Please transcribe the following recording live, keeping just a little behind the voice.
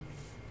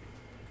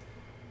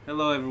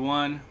Hello,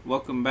 everyone.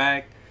 Welcome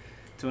back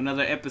to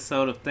another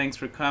episode of Thanks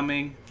for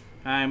Coming.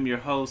 I'm your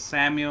host,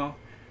 Samuel.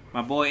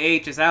 My boy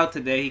H is out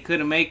today. He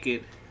couldn't make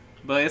it,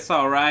 but it's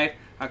all right.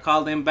 I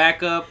called him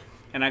back up,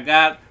 and I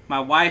got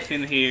my wife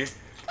in here.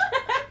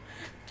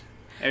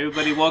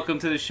 Everybody, welcome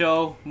to the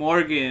show,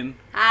 Morgan.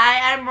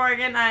 Hi, I'm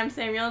Morgan. I'm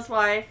Samuel's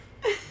wife.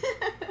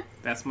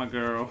 That's my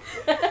girl.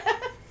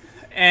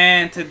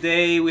 And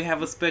today we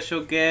have a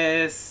special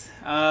guest.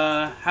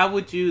 How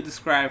would you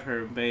describe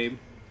her, babe?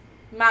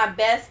 My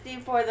bestie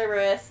for the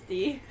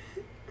rusty.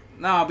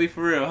 No, I'll be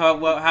for real.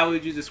 How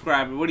would you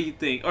describe her? What do you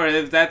think? Or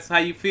if that's how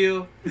you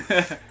feel?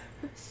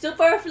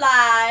 Super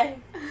fly.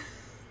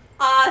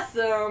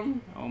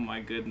 Awesome. Oh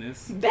my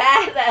goodness.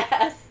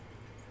 Badass.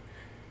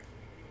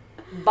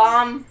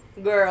 Bomb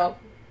girl.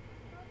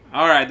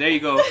 Alright, there you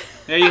go.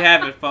 There you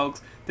have it,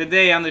 folks.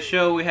 Today on the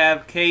show we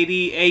have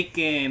Katie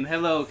Aiken.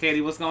 Hello,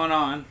 Katie. What's going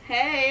on?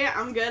 Hey,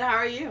 I'm good. How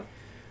are you?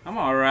 I'm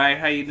alright.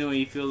 How you doing?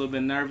 You feel a little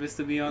bit nervous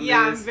to be on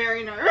Yeah, this? I'm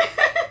very nervous.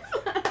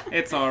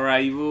 It's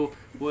alright. We'll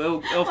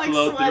like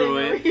flow through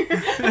it.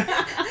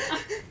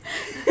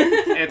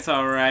 It's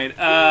alright.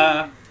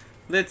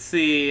 Let's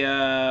see.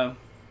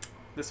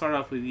 Let's start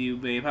off with you,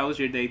 babe. How was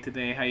your day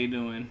today? How you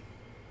doing?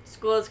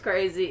 School's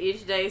crazy.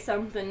 Each day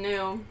something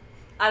new.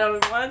 I don't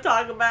even want to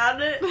talk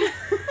about it.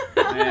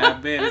 Yeah,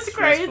 I bet it's That's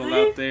stressful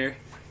crazy. out there.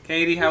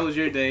 Katie, how was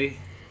your day?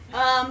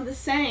 The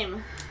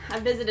same. I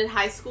visited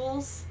high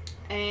schools,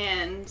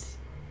 and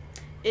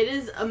it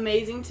is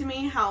amazing to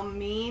me how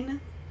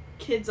mean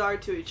kids are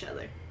to each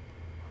other.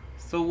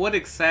 So what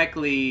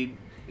exactly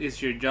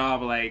is your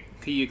job like?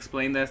 Can you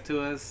explain that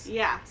to us?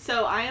 Yeah,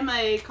 so I am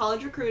a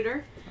college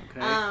recruiter.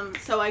 Okay.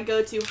 So I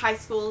go to high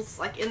schools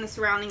like in the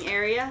surrounding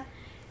area,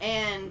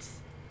 and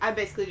I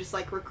basically just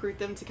like recruit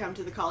them to come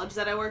to the college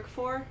that I work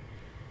for.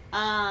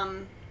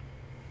 And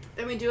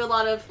we do a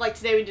lot of, like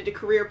today we did a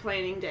career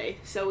planning day.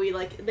 So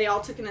they all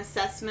took an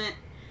assessment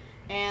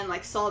and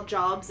like saw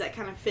jobs that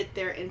kind of fit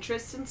their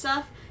interests and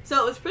stuff.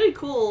 So it was pretty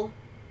cool.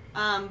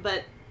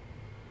 But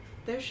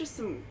there's just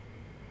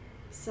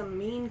some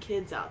mean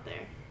kids out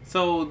there.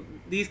 So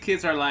these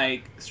kids are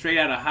like straight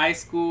out of high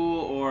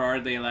school, or are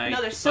they like?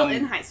 No, they're still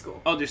in high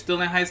school. Oh, they're still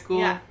in high school.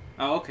 Yeah.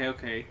 Oh,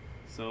 okay.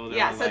 So they're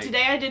Yeah, so like...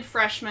 today I did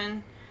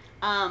freshmen,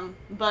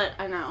 but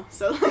I know,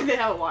 so they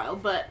have a while,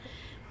 but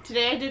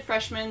today I did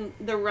freshmen.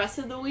 The rest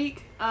of the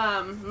week,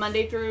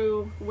 Monday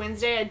through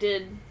Wednesday, I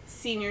did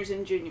seniors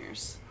and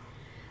juniors.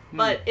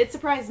 But it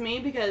surprised me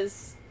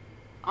because,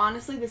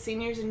 honestly, the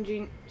seniors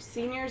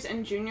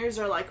and juniors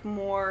are, like,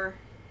 more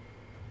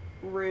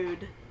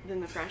rude than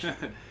the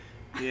freshmen.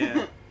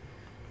 Yeah.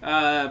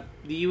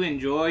 Do you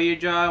enjoy your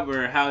job,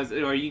 or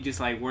or are you just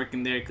like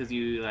working there because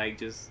you like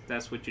just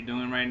that's what you're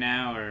doing right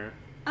now, or?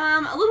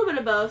 A little bit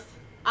of both.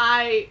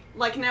 I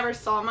like never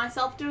saw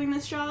myself doing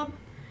this job,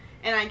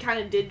 and I kind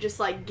of did just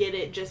like get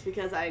it just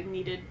because I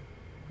needed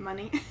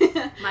money.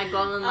 My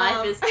goal in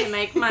life is to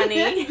make money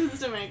is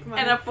to make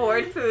money and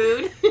afford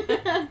food.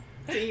 to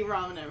eat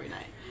ramen every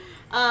night.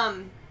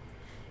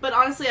 But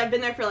honestly, I've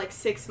been there for like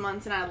 6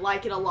 months, and I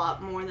like it a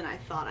lot more than I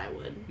thought I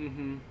would.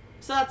 Mm-hmm.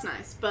 So that's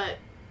nice, but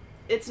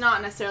it's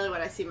not necessarily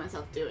what I see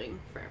myself doing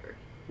forever.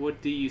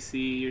 What do you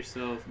see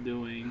yourself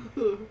doing?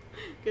 Ooh,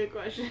 good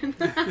question.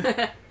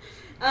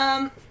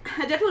 I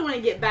definitely want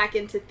to get back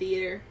into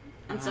theater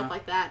and stuff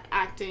like that,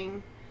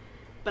 acting.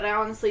 But I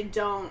honestly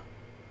don't.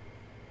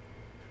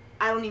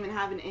 I don't even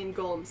have an end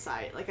goal in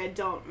sight. Like I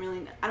don't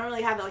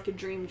really have like a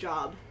dream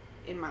job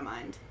in my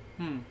mind.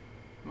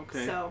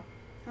 Okay. So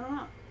I don't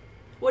know.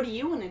 What do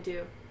you want to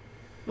do?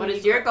 What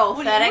is your goal?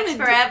 FedEx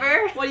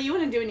forever? What do you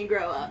want to do when you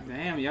grow up?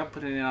 Damn, y'all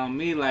putting it on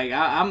me like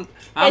I'm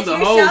It's the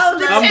your host. show,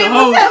 the I'm the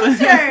table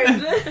host.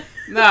 toaster.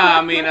 Nah,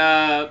 I mean,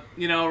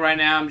 right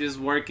now I'm just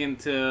working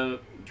to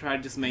try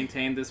to just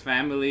maintain this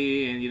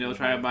family and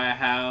try to buy a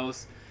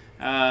house.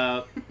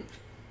 I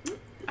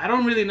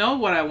don't really know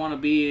what I want to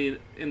be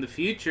in the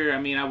future. I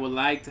mean, I would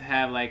like to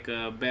have like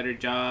a better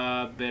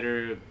job,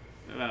 better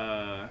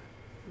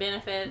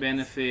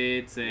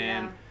benefits,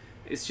 and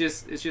it's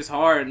just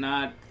hard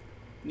not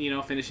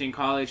finishing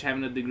college,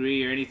 having a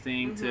degree or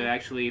anything to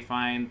actually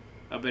find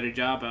a better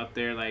job out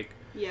there. Like,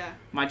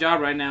 my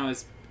job right now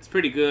is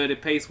pretty good.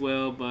 It pays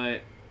well,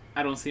 but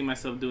I don't see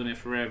myself doing it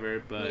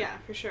forever. But yeah,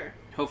 for sure.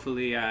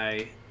 hopefully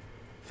I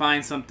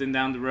find something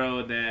down the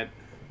road that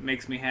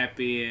makes me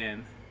happy,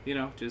 and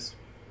just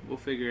we'll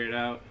figure it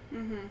out.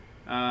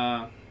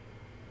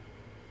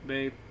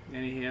 Babe,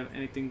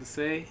 anything to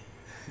say?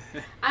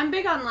 I'm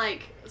big on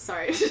like.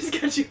 Sorry, I just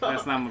cut you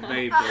off. That's not my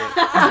babe,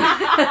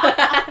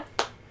 but...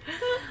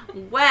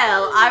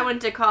 Well, I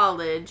went to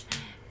college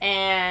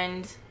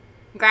and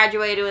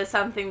graduated with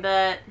something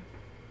that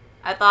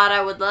I thought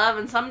I would love,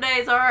 and some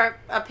days are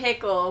a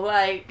pickle.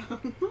 Like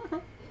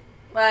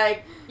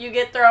you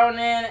get thrown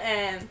in,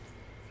 and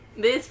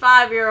these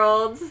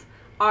 5-year-olds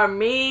are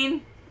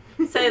mean,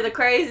 say the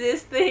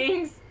craziest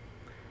things,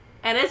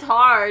 and it's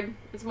hard.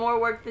 It's more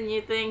work than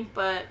you think,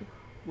 but...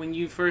 When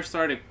you first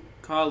started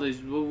college,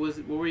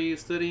 what were you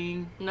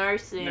studying?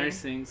 Nursing.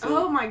 Nursing. So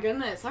Oh my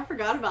goodness, I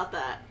forgot about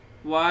that.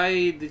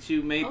 why did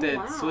you make Oh, that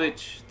wow.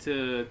 switch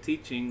to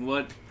teaching?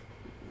 What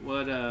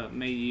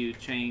made you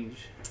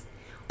change?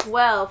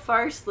 Well,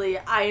 firstly,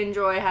 I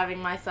enjoy having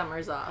my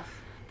summers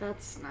off.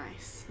 That's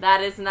nice.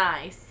 That is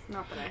nice.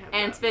 Not that I have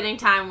And that, spending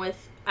time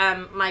with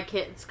my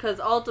kids. Because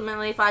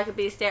ultimately, if I could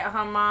be a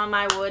stay-at-home mom,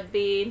 I would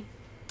be.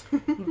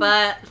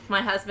 But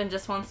my husband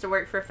just wants to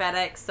work for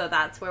FedEx, so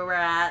that's where we're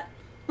at.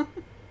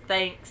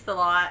 Thanks a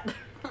lot.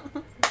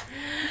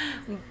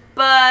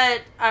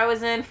 But I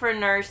was in for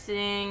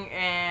nursing,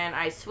 and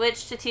I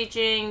switched to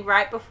teaching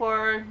right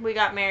before we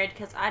got married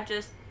because I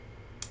just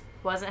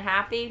wasn't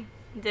happy.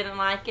 Didn't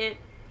like it.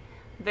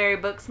 Very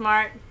book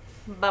smart,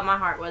 but my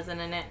heart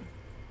wasn't in it.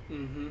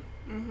 Mm-hmm.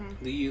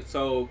 Mm-hmm.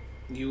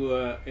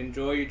 You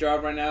enjoy your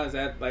job right now? Is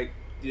that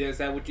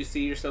what you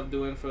see yourself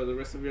doing for the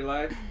rest of your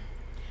life?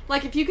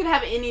 Like, if you could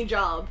have any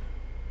job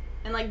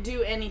and, like,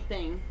 do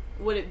anything,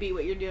 would it be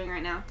what you're doing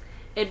right now?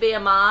 It'd be a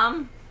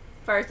mom,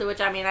 firstly,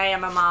 which I mean, I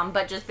am a mom,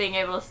 but just being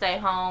able to stay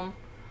home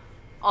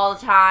all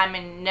the time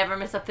and never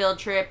miss a field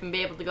trip and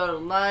be able to go to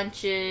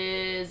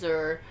lunches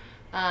or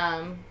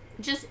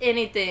just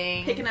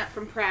anything. Picking up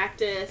from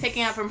practice.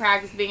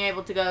 Being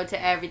able to go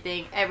to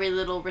everything, every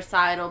little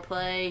recital,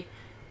 play,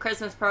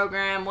 Christmas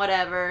program,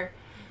 whatever.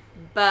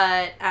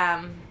 But,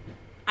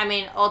 I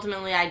mean,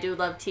 ultimately, I do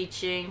love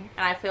teaching,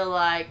 and I feel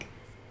like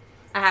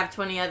I have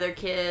 20 other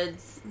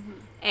kids,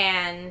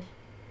 and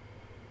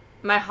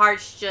my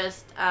heart's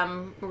just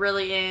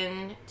really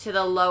into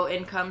the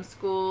low-income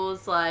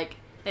schools. Like,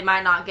 they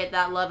might not get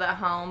that love at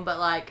home, but,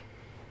 like,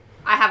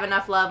 I have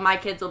enough love. My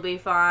kids will be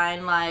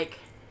fine. Like,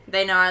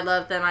 they know I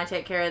love them. I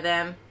take care of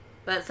them.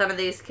 But some of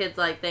these kids,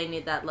 like, they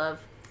need that love.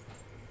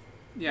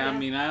 Yeah, I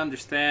mean, I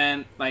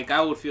understand. Like,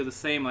 I would feel the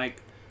same.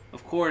 Like,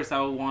 of course,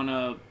 I would want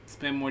to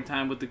spend more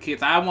time with the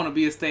kids. I want to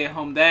be a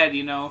stay-at-home dad,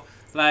 you know?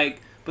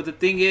 Like, but the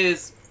thing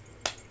is,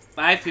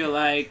 I feel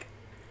like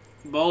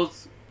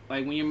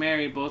when you're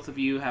married, both of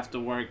you have to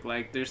work.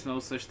 Like, there's no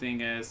such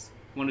thing as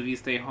one of you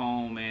stay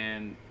home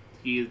and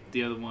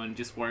the other one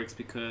just works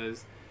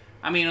because,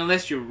 I mean,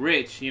 unless you're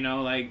rich, you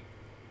know? Like,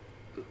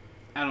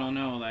 I don't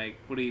know. Like,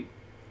 what do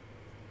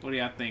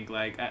y'all think?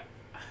 Like,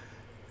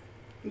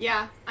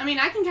 Yeah. I mean,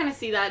 I can kind of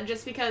see that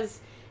just because,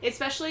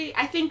 especially,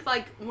 I think,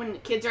 like, when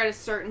kids are at a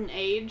certain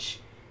age,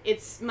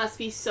 it must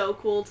be so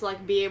cool to,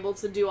 like, be able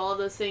to do all of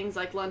those things,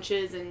 like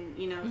lunches and,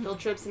 you know, field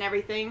trips and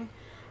everything.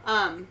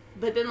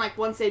 But then, like,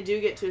 once they do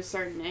get to a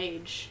certain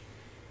age,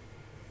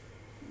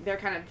 they're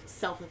kind of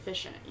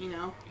self-efficient, you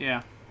know?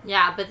 yeah.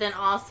 Yeah, but then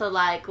also,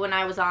 like, when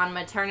I was on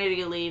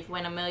maternity leave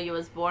when Amelia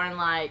was born,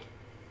 like,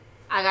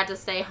 I got to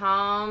stay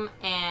home,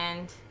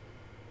 and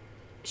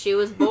she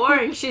was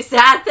boring. She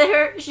sat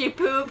there, she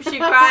pooped, she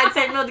cried,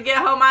 signaled to get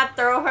home. I'd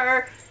throw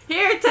her,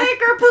 here, take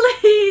her,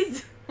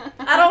 please.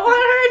 I don't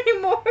want her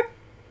anymore.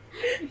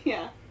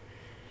 Yeah.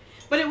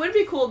 But it would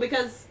be cool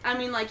because, I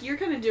mean, like, you're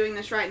kind of doing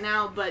this right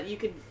now, but you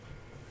could,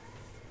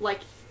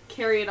 like,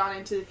 carry it on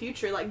into the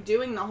future, like,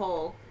 doing the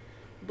whole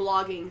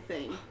blogging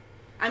thing.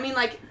 I mean,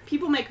 like,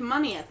 people make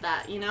money at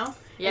that, you know?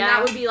 Yeah. And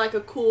that would be, like, a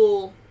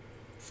cool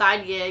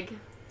Side gig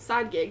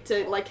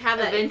to, like, have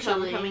that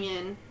income Eventually. coming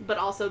in, but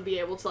also be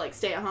able to, like,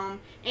 stay at home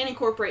and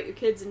incorporate your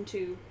kids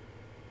into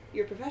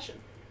your profession.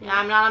 Yeah,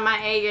 I'm not on my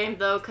A game,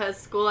 though, because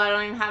school, I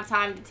don't even have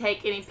time to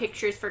take any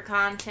pictures for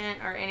content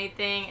or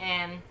anything,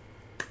 and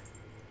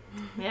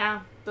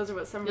yeah, Those are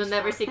what summer's you'll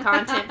never for. see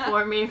content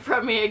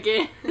from me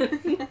again.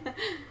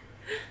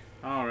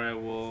 All right,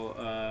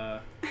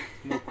 well,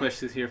 more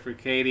questions here for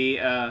Katie.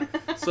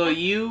 So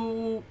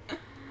you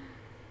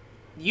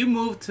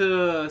moved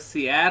to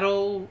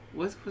Seattle.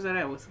 What was that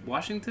at? Was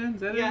Washington?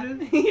 Is that Yeah.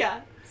 it?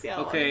 Yeah.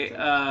 Seattle, Okay.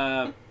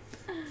 Washington.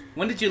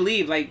 When did you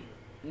leave? Like,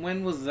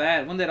 when was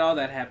that? When did all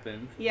that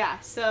happen? Yeah,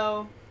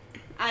 so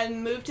I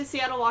moved to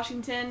Seattle,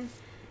 Washington,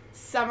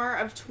 summer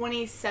of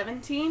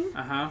 2017,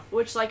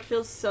 which, like,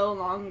 feels so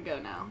long ago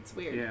now. It's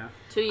weird. Yeah.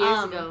 2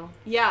 years ago.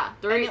 Yeah.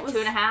 and it was,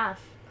 2.5.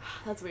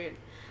 That's weird.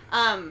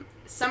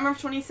 Summer of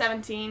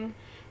 2017,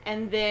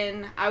 and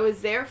then I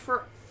was there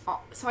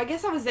so I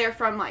guess I was there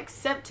from, like,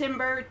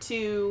 September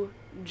to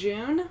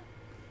June,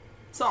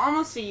 so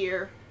almost a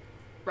year,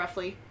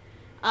 roughly.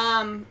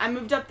 I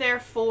moved up there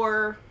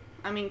for,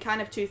 I mean,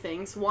 kind of two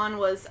things. One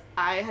was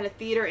I had a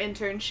theater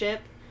internship,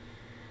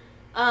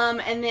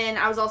 and then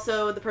I was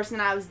also, the person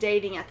that I was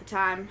dating at the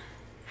time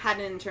had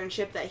an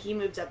internship that he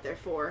moved up there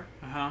for.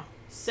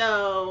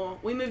 So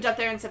we moved up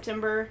there in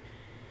September.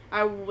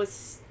 I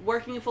was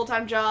working a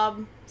full-time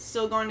job,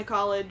 still going to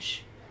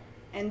college,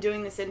 and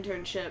doing this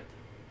internship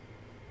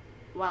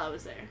while I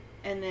was there.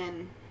 And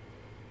then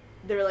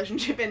the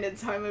relationship ended,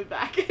 so I moved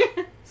back.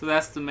 So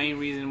that's the main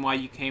reason why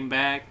you came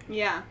back?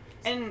 Yeah.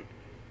 And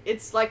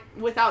it's, like,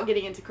 without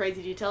getting into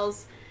crazy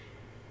details,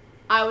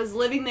 I was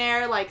living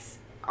there, like,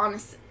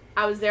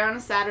 I was there on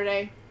a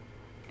Saturday,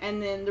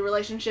 and then the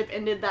relationship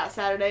ended that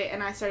Saturday,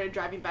 and I started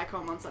driving back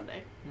home on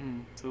Sunday.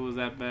 So it was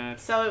that bad?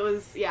 So it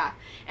was, yeah.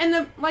 And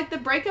the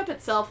breakup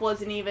itself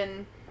wasn't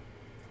even,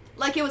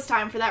 like, it was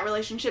time for that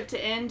relationship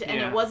to end, and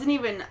it wasn't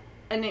even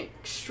an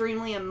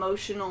extremely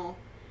emotional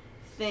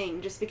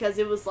thing, just because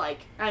it was, like,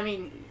 I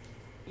mean,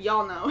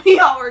 y'all know.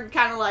 Y'all were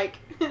kind of like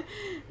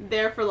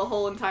there for the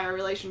whole entire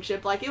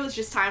relationship. Like, it was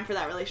just time for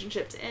that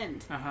relationship to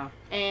end.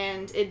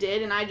 And it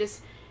did, and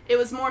it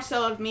was more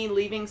so of me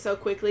leaving so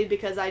quickly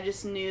because I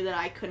just knew that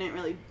I couldn't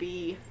really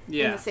be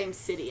in the same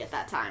city at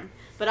that time.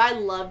 But I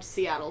loved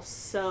Seattle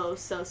so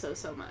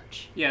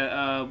much.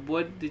 Yeah,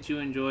 what did you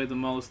enjoy the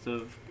most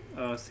of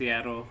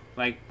Seattle?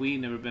 Like, we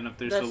never been up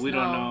there, The so we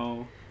snow. don't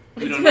know.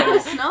 We It don't didn't know.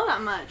 snow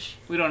that much.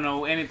 We don't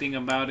know anything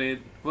about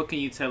it. What can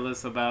you tell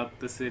us about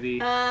the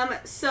city?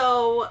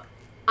 So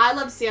I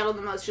loved Seattle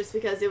the most just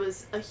because it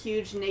was a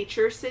huge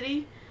nature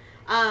city.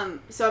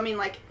 So I mean,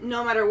 like,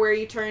 no matter where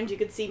you turned, you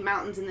could see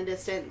mountains in the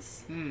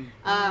distance.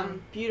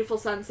 Beautiful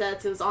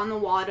sunsets. It was on the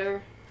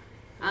water.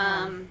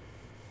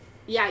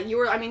 Yeah, you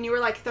were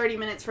like 30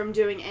 minutes from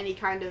doing any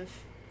kind of,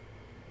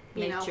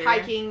 you know,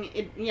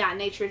 hiking,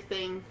 nature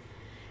thing.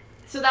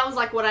 So that was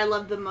like what I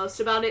loved the most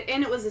about it.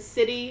 And it was a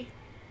city,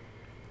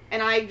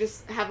 and I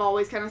just have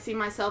always kind of seen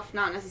myself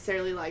not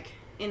necessarily like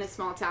in a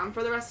small town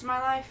for the rest of my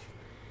life.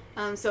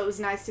 So it was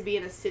nice to be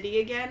in a city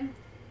again.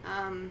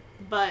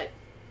 But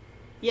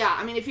yeah,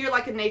 I mean, if you're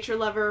like a nature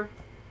lover,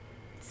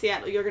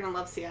 Seattle, you're going to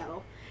love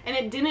Seattle. And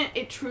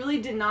it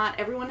truly did not,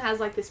 everyone has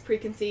like this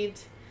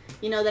preconceived,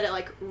 you know, that it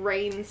like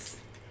rains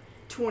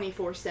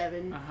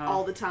 24/7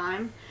 all the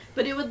time.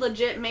 But it would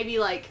legit maybe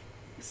like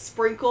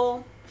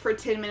sprinkle for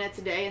 10 minutes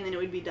a day and then it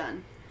would be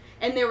done.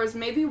 And there was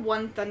maybe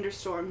one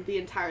thunderstorm the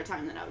entire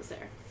time that I was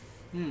there.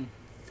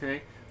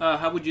 Okay.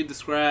 How would you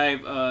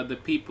describe the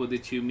people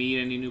that you meet?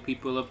 Any new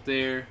people up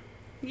there?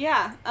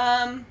 Yeah.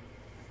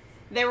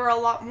 They were a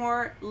lot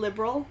more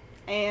liberal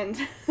and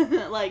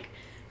like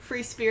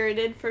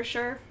free-spirited for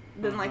sure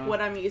than like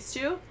what I'm used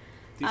to.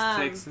 These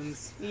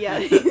Texans. Yeah,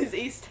 these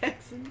East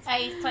Texans.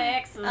 East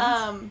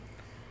Texans.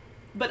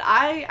 But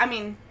I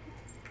mean,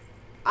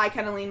 I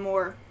kind of lean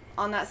more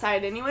on that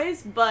side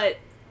anyways, but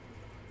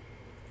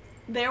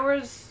there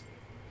was,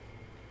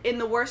 in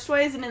the worst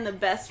ways and in the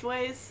best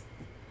ways,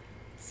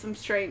 some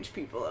strange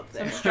people up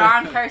there. Some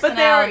strong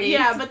personalities.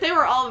 But they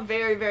were all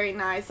very, very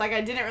nice. Like,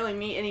 I didn't really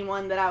meet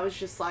anyone that I was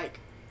just like,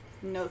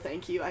 no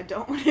thank you, I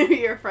don't want to be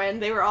your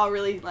friend. They were all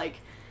really, like,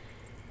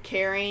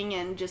 caring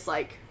and just,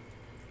 like,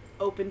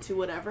 open to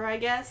whatever, I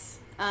guess.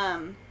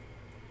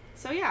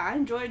 So, yeah, I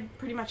enjoyed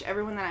pretty much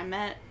everyone that I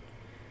met.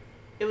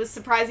 It was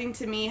surprising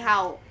to me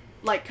how,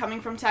 like,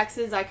 coming from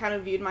Texas, I kind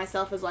of viewed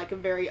myself as, like, a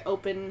very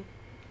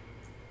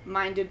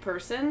open-minded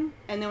person.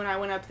 And then when I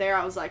went up there,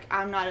 I was like,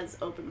 I'm not as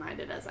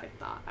open-minded as I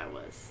thought I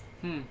was.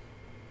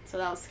 So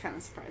that was kind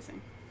of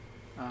surprising.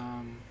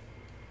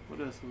 What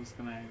else was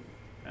going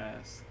to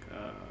ask?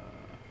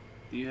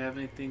 Do you have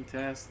anything to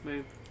ask,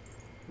 babe?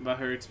 About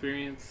her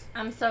experience?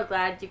 I'm so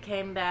glad you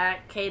came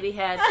back. Katie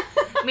had...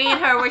 me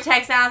and her were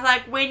texting. I was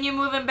like, when you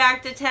moving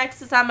back to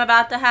Texas? I'm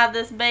about to have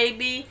this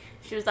baby.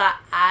 She was like,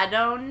 I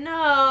don't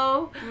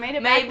know. Made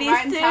it maybe back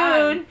right in soon.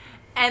 time.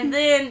 And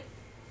then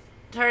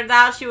turns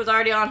out she was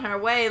already on her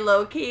way,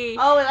 low key.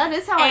 Oh, that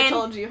is how I And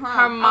told you, huh?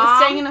 her I was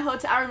mom- staying in a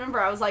hotel. I remember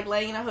I was like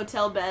laying in a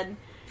hotel bed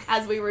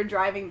as we were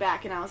driving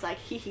back, and I was like,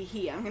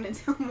 I'm gonna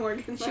tell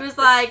Morgan. She was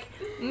like,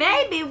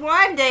 maybe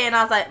one day, and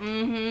I was like,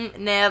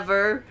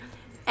 never.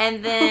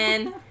 And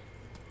then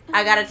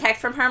I got a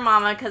text from her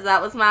mama because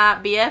that was my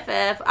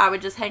BFF. I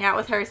would just hang out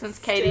with her since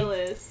Katie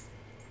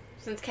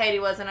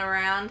wasn't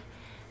around.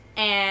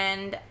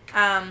 And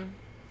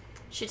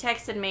she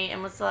texted me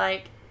and was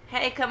like,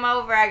 hey, come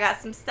over, I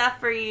got some stuff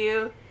for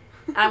you.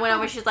 And I went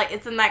over, she's like,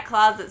 it's in that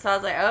closet. So I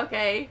was like,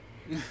 okay.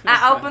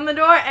 I opened the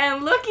door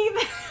and looky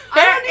there.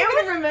 I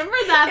don't even remember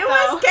that, It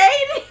though.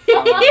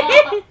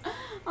 was Katie.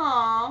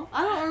 Aw,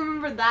 I don't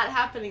remember that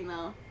happening,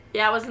 though.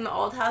 Yeah, I was in the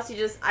old house.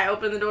 I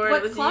opened the door and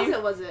What it was closet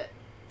you. was it?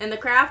 In the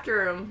craft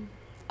room.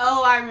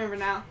 Oh, I remember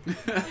now. I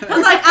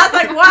was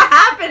like, what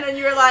happened? And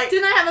you were like,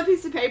 Didn't I have a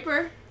piece of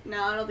paper?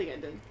 No, I don't think I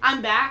did.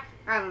 I'm back.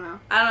 I don't know.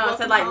 I don't know. It Welcome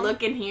said like, home.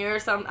 look in here or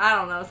something. I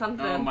don't know,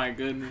 something. Oh my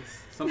goodness.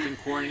 Something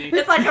corny.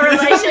 It's like a Very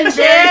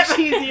relationship.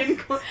 cheesy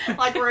and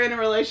like we're in a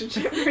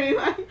relationship, pretty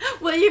much.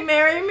 Will you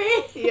marry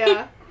me?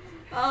 Yeah.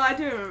 Oh, I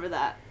do remember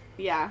that.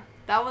 Yeah,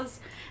 that was,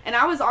 and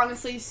I was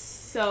honestly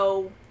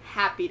so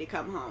happy to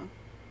come home.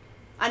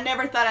 I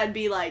never thought I'd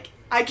be like,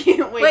 I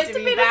can't wait to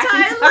be back in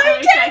Tyler,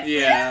 Tyler, Texas.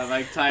 Yeah,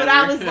 like Tyler. But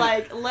I was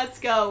like, let's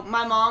go.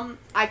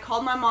 I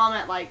called my mom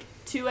at like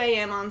 2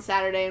 a.m. on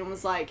Saturday and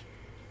was like,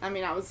 I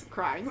was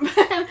crying.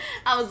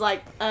 I was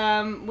like,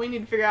 we need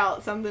to figure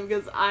out something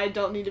because I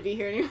don't need to be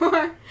here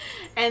anymore.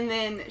 And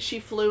then she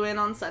flew in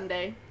on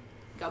Sunday.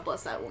 God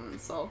bless that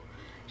woman's soul.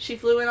 She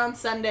flew in on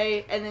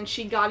Sunday, and then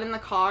she got in the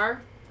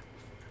car.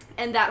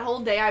 And that whole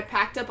day, I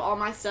packed up all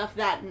my stuff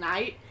that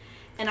night.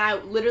 And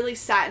I literally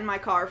sat in my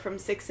car from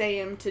 6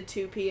 a.m. to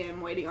 2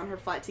 p.m. waiting on her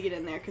flight to get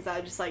in there because I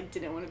just, like,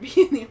 didn't want to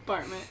be in the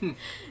apartment.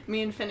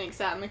 Me and Finnick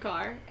sat in the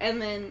car.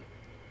 And then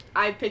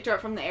I picked her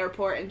up from the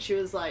airport, and she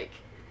was like,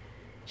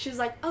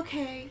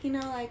 okay,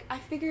 like, I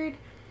figured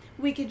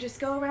we could just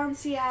go around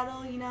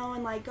Seattle,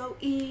 and, like, go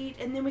eat,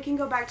 and then we can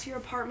go back to your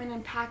apartment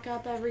and pack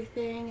up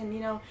everything, and,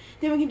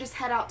 then we can just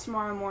head out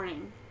tomorrow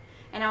morning.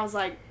 And I was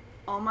like,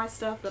 all my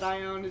stuff that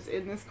I own is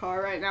in this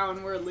car right now,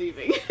 and we're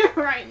leaving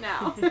right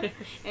now.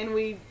 And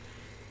we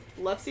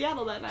left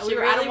Seattle that night. She We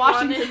were out really of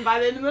Washington by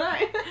the end of the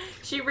night.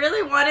 She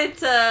really wanted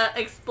to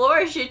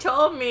explore. She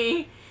told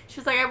me. She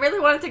was like, I really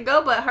wanted to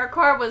go, but her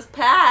car was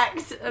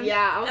packed.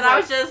 Yeah, I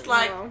was just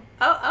like, no.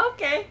 oh,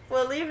 okay,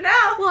 we'll leave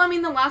now. Well, I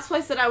mean, the last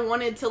place that I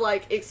wanted to,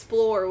 like,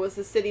 explore was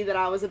the city that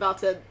I was about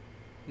to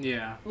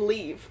Yeah.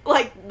 leave.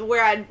 Like,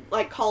 where I'd,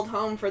 like, called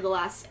home for the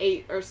last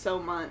 8 or so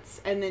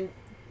months, and then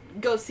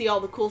go see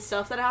all the cool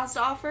stuff that it has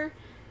to offer.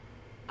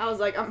 I was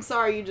like, I'm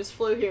sorry you just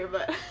flew here,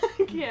 but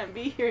I can't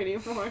be here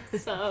anymore,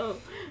 so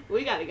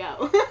we gotta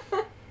go.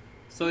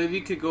 So if you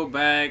could go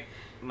back,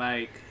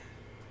 like...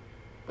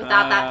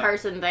 Without that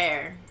person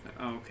there.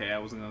 Okay, I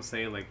wasn't gonna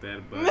say it like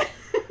that, but...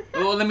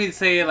 Well, let me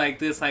say it like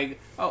this, like...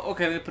 Oh,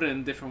 okay, let me put it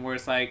in different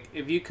words. Like,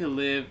 if you could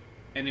live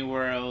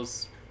anywhere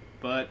else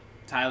but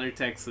Tyler,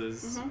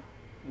 Texas,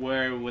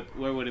 where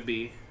would it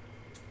be?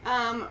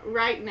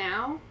 Right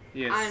now,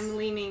 Yes. I'm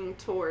leaning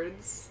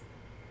towards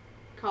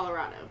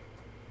Colorado.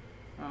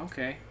 Oh,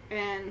 okay.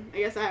 And I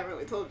guess I haven't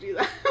really told you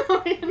that.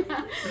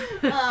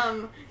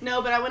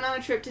 No, but I went on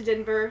a trip to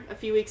Denver a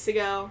few weeks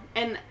ago,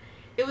 and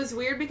it was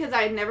weird because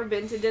I had never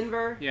been to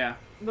Denver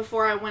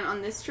before I went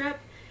on this trip,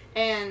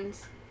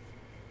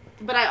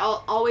 but I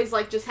always,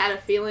 like, just had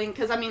a feeling,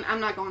 because, I mean, I'm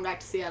not going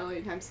back to Seattle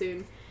anytime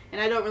soon,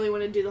 and I don't really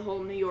want to do the whole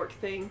New York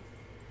thing,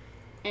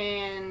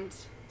 and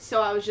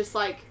so I was just,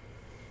 like,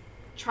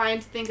 trying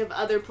to think of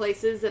other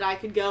places that I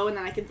could go and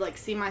that I could, like,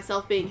 see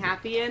myself being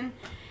happy in,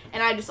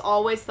 and I just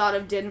always thought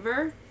of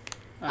Denver,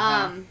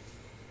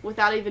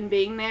 without even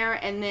being there,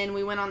 and then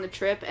we went on the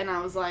trip, and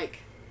I was like,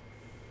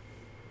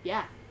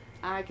 yeah,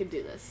 I could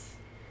do this.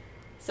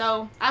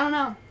 So, I don't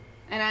know,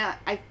 and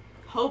I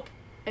hope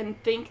and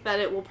think that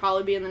it will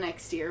probably be in the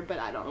next year, but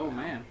I don't know. Oh,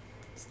 man.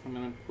 It's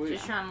coming up quick.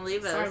 Just trying to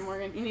leave us. Sorry,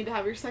 Morgan, you need to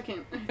have your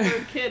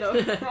third kid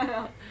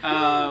over.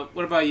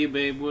 What about you,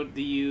 babe? What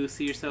do you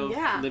see yourself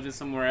living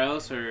somewhere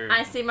else, or?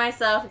 I see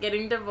myself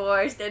getting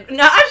divorced and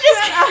no, I'm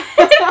just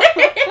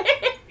kidding.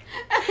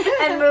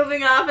 And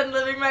moving off and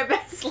living my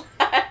best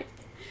life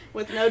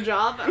with no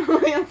job.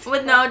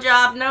 With no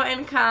job, no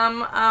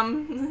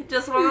income.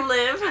 Just want to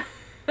live.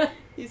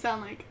 You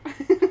sound like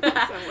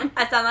someone.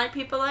 I sound like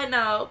people I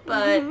know,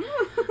 but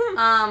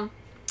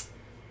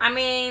I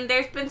mean,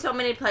 there's been so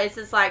many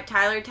places like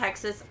Tyler,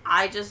 Texas.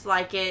 I just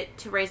like it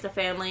to raise a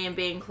family and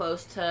being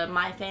close to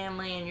my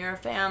family and your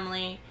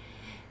family.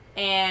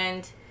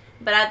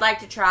 But I'd like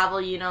to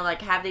travel, you know,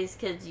 like have these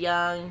kids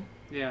young.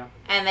 Yeah.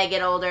 And they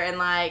get older and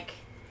like,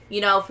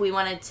 you know, if we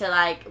wanted to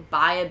like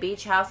buy a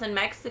beach house in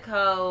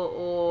Mexico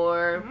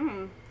or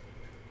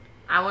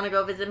I want to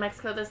go visit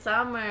Mexico this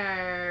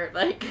summer.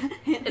 Like,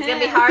 it's going to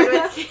be hard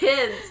with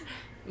kids.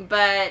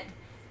 But,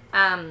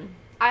 I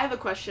have a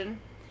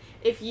question.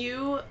 If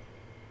your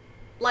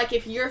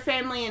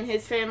family and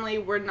his family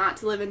were not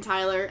to live in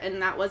Tyler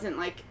and that wasn't,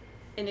 like,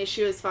 an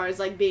issue as far as,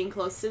 like, being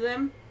close to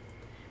them,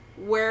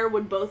 where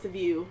would both of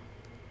you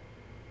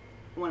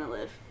want to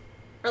live?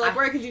 Or, like,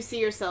 where could you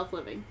see yourself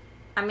living?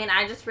 I mean,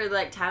 I just really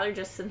like Tyler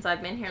just since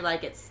I've been here.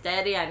 Like, it's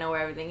steady. I know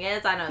where everything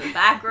is. I know the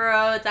back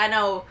roads. I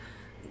know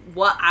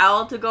what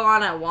aisle to go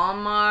on at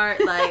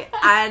Walmart. Like,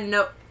 I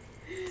know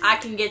I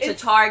can get to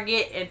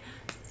Target in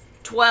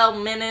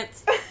 12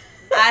 minutes.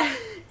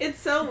 It's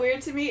so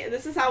weird to me.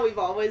 This is how we've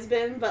always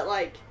been, but,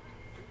 like...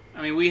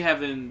 I mean, we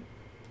haven't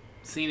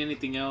seen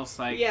anything else,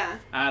 like,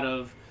 out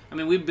of... I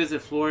mean, we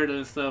visit Florida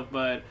and stuff,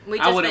 but we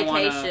just I wouldn't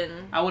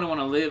want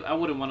to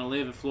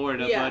live in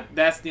Florida, but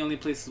that's the only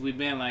places we've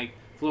been, like,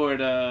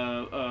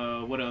 Florida,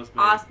 what else?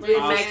 Austin,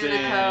 Mexico.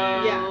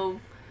 Yeah.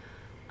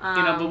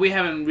 You know, but we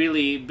haven't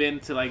really been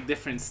to, like,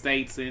 different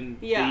states in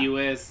the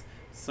U.S.,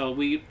 so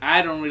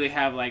I don't really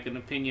have, like, an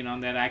opinion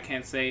on that. I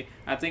can't say.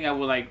 I think I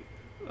would, like,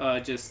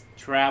 just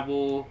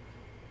travel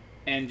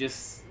and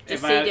just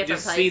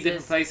see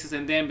different places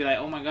and then be like,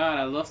 oh my God,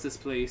 I love this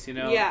place, you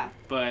know? Yeah.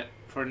 But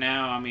for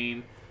now, I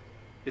mean,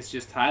 it's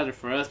just Tyler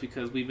for us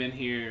because we've been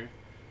here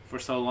for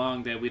so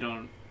long that we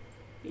don't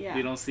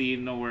see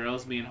nowhere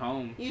else being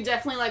home. You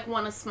definitely, like,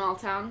 want a small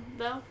town,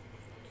 though?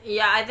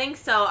 Yeah, I think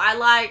so. I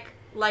like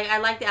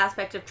the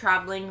aspect of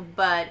traveling,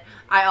 but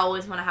I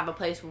always want to have a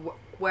place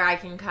where I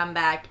can come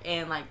back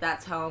and, like,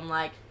 that's home.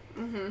 Like,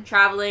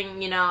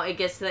 traveling, you know, it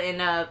gets to the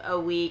end of a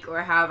week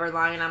or however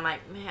long, and I'm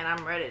like, man,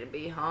 I'm ready to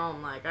be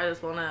home. Like, I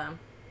just want to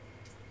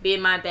be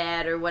in my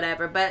bed or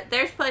whatever. But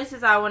there's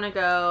places I want to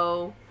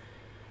go,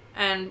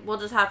 and we'll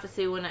just have to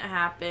see when it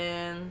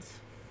happens.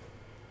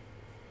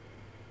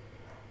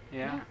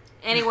 Yeah.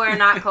 Anywhere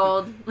not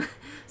cold.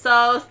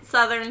 So,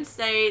 southern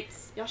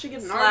states. Y'all should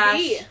get an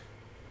RV.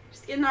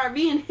 Just get an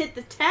RV and hit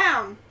the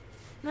town.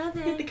 No,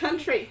 thank hit the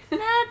country.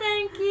 No,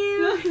 thank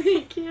you. No,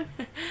 thank you.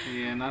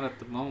 Yeah, not at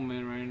the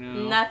moment right now.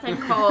 Nothing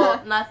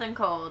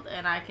cold,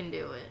 and I can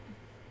do it.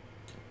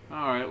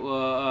 Alright, well,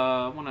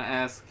 I want to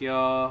ask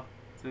y'all,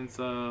 since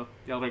y'all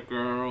are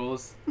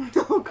girls,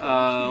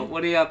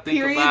 what do y'all think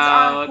Periods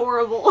about... are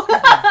horrible.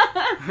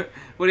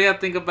 What do y'all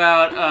think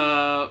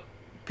about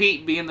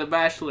Pete being the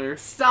Bachelor?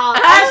 Stop.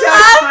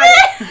 I love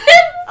it!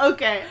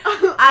 Okay.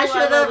 I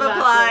should have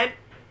applied.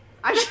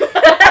 I should.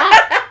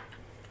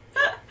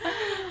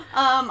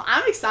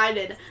 I'm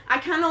excited. I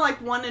kind of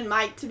like wanted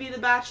Mike to be the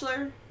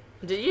Bachelor.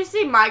 Did you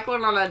see Mike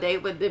went on a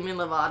date with Demi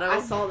Lovato? I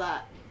saw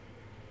that.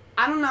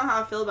 I don't know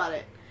how I feel about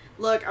it.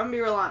 Look, I'm gonna be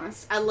real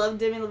honest. I love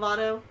Demi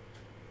Lovato,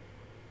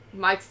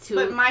 Mike's too.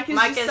 but Mike is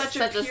just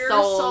such a pure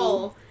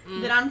soul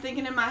that I'm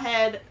thinking in my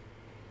head.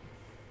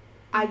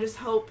 I just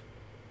hope.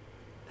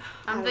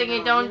 I'm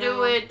thinking, don't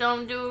do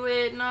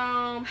it,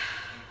 no.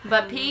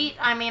 But Pete,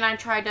 I mean, I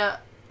tried to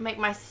make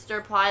my sister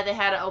apply. They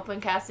had an open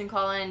casting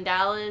call in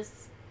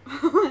Dallas,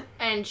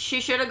 and she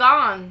should have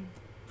gone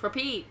for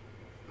Pete.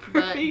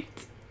 But Pete.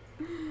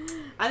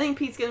 I think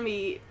Pete's gonna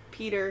be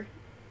Peter.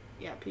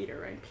 Yeah, Peter,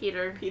 right?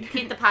 Peter.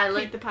 Pete the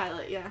pilot. Pete the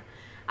pilot. Yeah,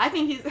 I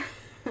think he's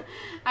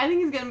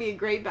gonna be a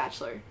great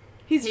Bachelor.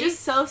 He's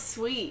just so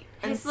sweet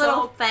and his so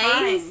little face.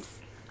 kind.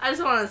 I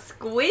just want to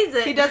squeeze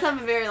it. He does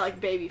have a very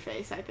baby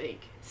face. I think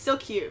still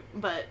cute,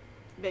 but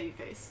baby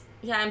face.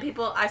 Yeah, and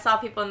I saw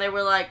people and they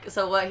were like,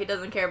 so what? He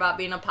doesn't care about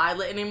being a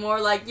pilot anymore.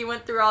 Like, you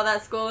went through all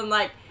that school and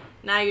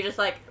now you're just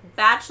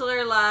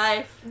Bachelor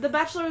life. The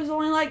Bachelor is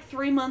only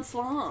 3 months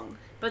long.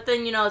 But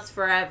then it's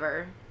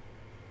forever.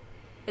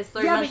 It's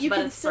 3 Yeah, months, but you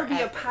can still forever.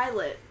 be a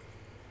pilot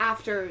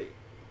after.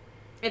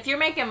 If you're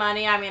making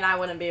money, I mean, I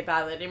wouldn't be a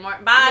pilot anymore.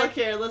 Bye. Look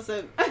here,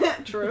 listen.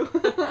 True.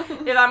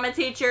 If I'm a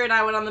teacher and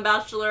I went on the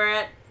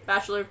Bachelor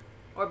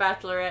or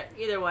Bachelorette,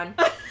 either one,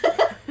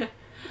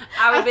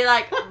 I would be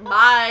like,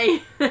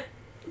 bye.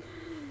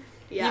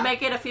 Yeah. You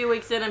make it a few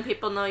weeks in and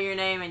people know your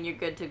name and you're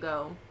good to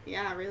go.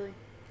 Yeah, really.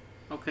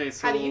 Okay,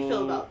 so How do you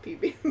feel about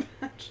PB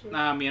Bachelor?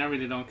 Nah, I mean, I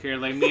really don't care.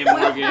 Like me and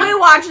Morgan, We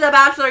watch The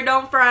Bachelor,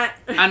 don't front.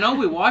 I know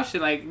we watched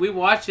it. We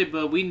watch it,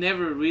 but we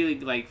never really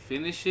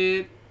finish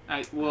it.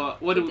 What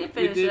did we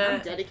finish did? it.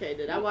 I'm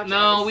dedicated. I watch.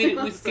 No, every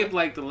single we skipped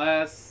episode. the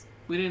last.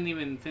 We didn't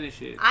even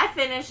finish it. I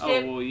finished Oh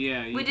it. well,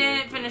 yeah. You We did,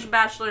 didn't but- finish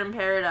Bachelor in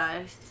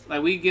Paradise.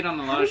 We get on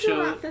a lot How of did you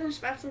not shows. finish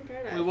Bachelor in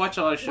Paradise? We watch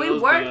a lot of shows. We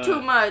work but,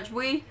 too much.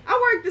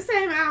 I work the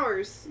same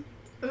hours.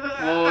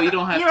 Well, you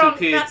don't have You two don't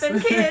kids. got them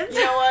kids.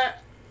 You know what?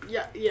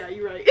 Yeah,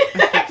 you're right.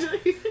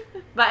 Actually,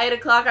 By 8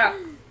 o'clock,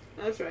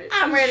 that's right.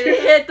 I'm ready to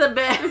hit the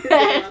Sorry about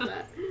bed.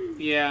 that.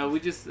 Yeah, we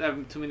just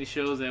have too many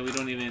shows that we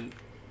don't even.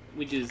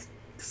 We just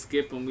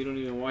skip them. We don't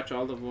even watch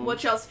all of them.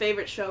 What's y'all's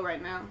favorite show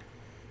right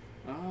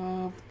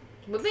now?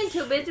 We've been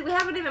too busy. We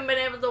haven't even been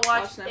able to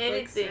watch Netflix or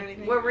anything.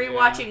 anything? We're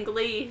rewatching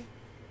Glee.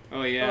 Oh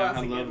Oh, yeah, that's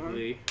I a good love one.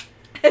 Glee.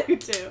 You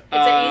too. It's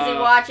an easy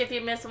Uh, watch. If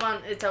you miss one,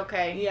 it's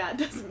okay. Yeah,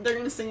 they're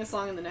gonna sing a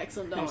song in the next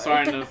one. Don't I'm worry.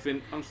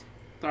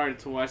 starting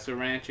to watch The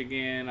Ranch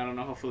again. I don't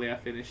know. Hopefully, I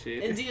finish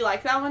it. And do you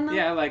like that one though?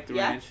 Yeah, I like The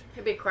Yeah? Ranch.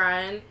 He'll be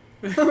crying.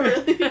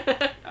 Really?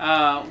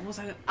 What was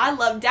that? I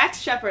love Dax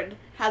Shepard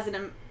has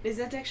an. Is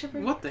that Dax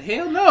Shepard? What the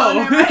hell? No. Oh,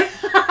 never mind.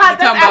 You're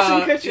That's talking Ashton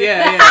about- Kutcher.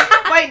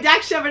 Yeah. Wait,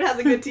 Dax Shepard has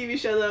a good TV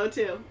show though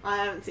too. I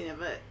haven't seen it,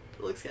 but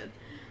it looks good.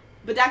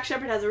 But Dax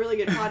Shepard has a really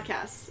good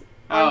podcast.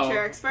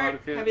 Armchair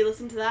Expert. podcast. Have you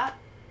listened to that?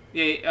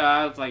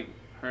 Yeah, I've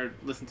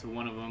listened to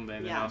one of them, but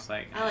then Yeah. I was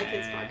like, I like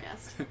his eh.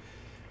 podcast.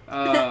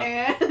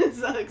 And it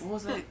sucks. What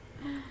was that?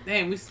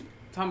 Damn,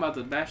 talking about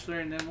The Bachelor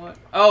and then what?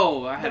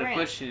 Oh, I had The a Ranch.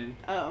 question.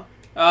 Oh.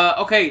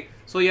 Okay,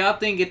 so y'all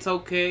think it's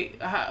okay?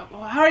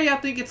 How do y'all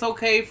think it's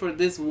okay for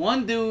this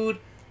one dude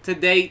to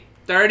date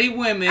 30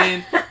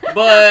 women,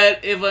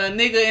 but if a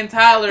nigga in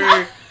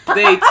Tyler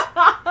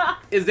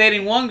is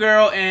dating one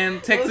girl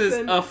and texts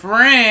Listen. a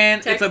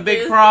friend, it's a big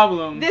Texas.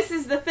 problem. This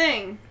is the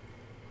thing.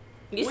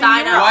 You When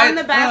sign you were up. Why- on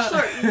The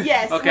Bachelor,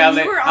 yes. Okay,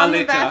 when you were I'll on The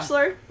let y'all.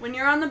 Bachelor, when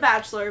you're on The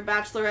Bachelor,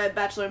 Bachelorette,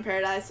 Bachelor in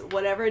Paradise,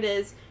 whatever it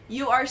is,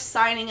 you are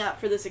signing up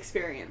for this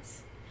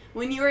experience.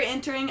 When you are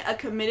entering a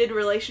committed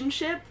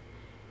relationship,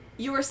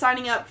 you are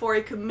signing up for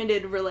a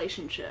committed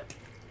relationship.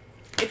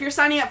 If you're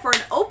signing up for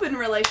an open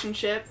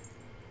relationship,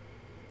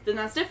 then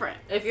that's different.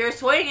 If you're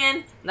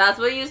swinging, that's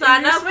what you If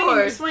signed you're up swinging, for.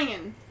 you're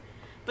swinging.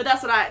 But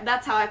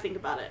that's how I think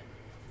about it.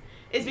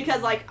 It's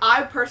because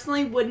I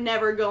personally would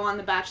never go on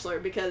The Bachelor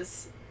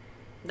because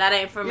That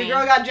ain't for your me.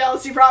 girl got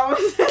jealousy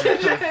problems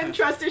and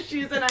trust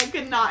issues, and I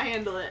could not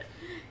handle it.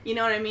 You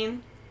know what I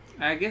mean?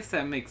 I guess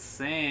that makes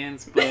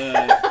sense,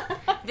 but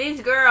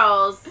These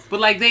girls.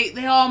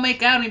 they all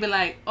make out and be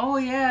like, oh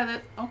yeah,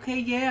 okay,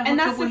 yeah, And hook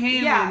that's up with the-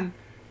 him. yeah. And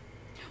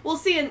Well,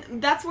 see,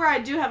 and that's where I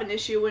do have an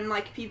issue when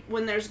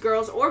when there's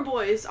girls or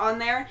boys on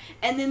there,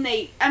 and then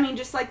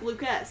just like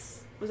Luke S.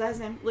 Was that his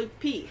name? Luke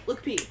P.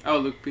 Luke P. oh,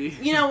 Luke P.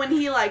 You know, when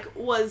he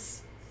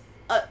was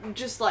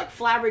just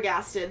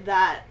flabbergasted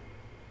that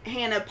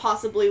Hannah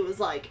possibly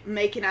was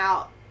making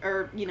out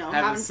or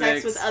having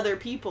sex with other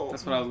people.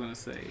 That's what I was gonna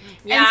say.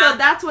 Yeah. And so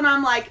that's when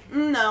I'm like,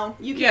 no,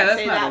 you Yeah, can't that's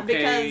say not that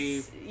okay.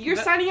 because you're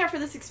That- signing up for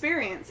this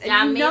experience, and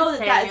Yeah, you me know and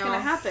that is going to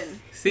Samuel-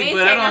 happen. See, Me and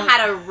but I Samuel don't.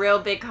 had a real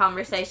big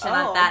conversation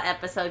Oh. at that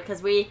episode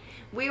because we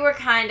were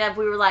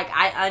like,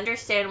 I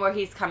understand where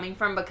he's coming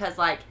from because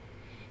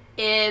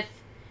if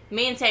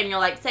me and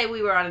Samuel say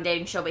we were on a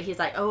dating show, but he's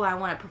like, oh, I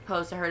want to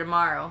propose to her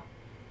tomorrow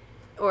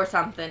or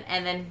something,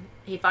 and then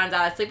he finds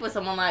out I sleep with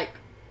someone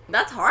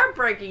That's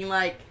heartbreaking.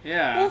 Like,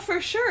 Yeah. Well,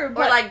 for sure. or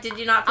But like, did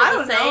you not feel I the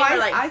don't same? know. Or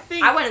like, I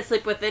think I wouldn't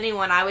sleep with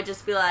anyone. I would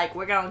just be like,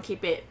 we're gonna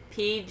keep it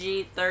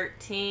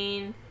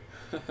PG-13.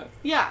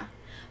 yeah.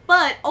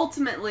 But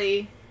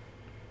ultimately,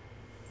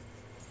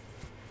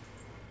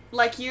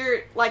 like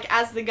you're like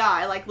as the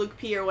guy, like Luke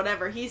P or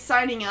whatever, he's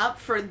signing up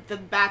for the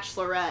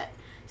Bachelorette.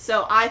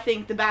 So I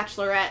think the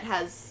Bachelorette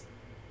has.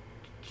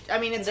 I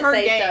mean, it's The her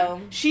say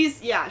game.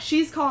 so.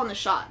 She's calling the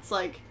shots.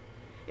 Like,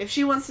 if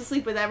she wants to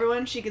sleep with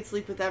everyone, she could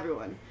sleep with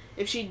everyone.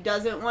 If she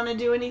doesn't want to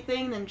do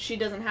anything, then she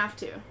doesn't have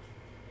to.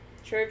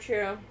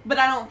 True. But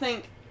I don't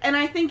think, and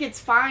I think it's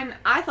fine.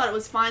 I thought it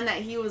was fine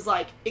that he was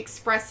like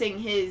expressing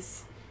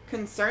his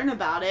concern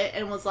about it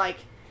and was like,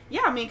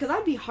 yeah, I mean, because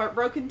I'd be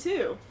heartbroken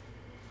too.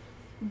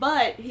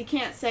 But he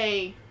can't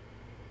say,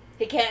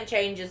 He can't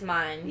change his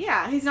mind.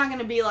 yeah, he's not going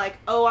to be like,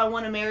 oh, I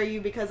want to marry you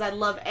because I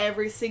love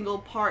every single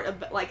part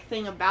of, like,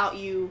 thing about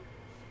you.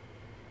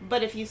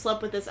 But if you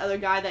slept with this other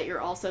guy that you're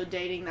also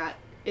dating that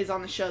is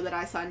on the show that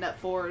I signed up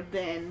for,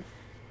 then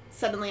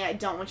suddenly I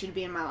don't want you to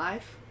be in my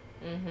life.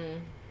 Mm-hmm.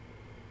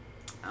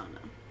 I don't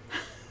know.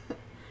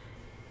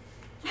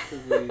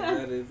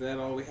 Is that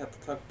all we have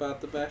to talk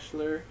about The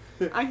Bachelor?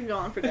 I could go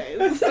on for days.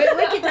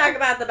 we could talk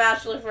about The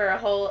Bachelor for a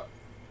whole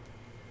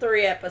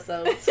 3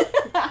 episodes.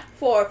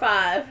 4 or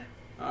 5.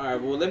 All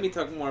right, well, let me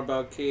talk more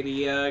about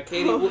Katie.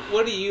 Katie,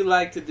 what do you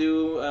like to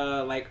do,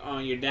 like,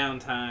 on your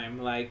downtime?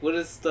 Like, what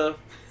is stuff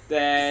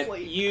that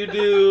Sleep. you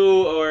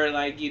do or,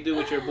 like, you do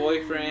with your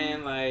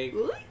boyfriend, like,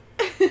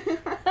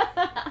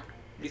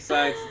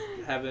 besides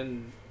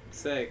having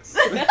sex?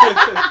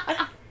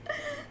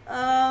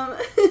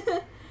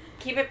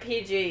 Keep it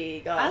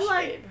PG, gosh, I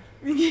like-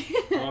 babe.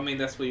 Well, I mean,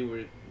 that's what you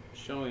were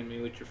showing me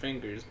with your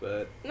fingers,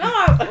 but... No!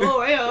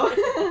 Oh,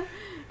 ew.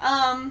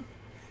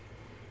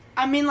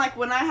 I mean, like,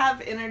 when I have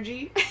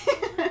energy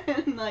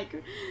and, like,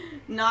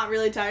 not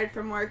really tired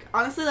from work,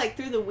 honestly, like,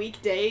 through the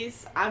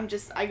weekdays,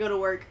 I go to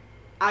work,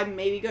 I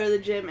maybe go to the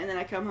gym, and then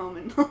I come home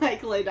and,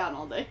 like, lay down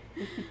all day.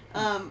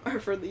 Or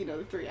for,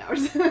 the 3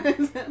 hours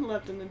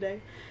left in the day.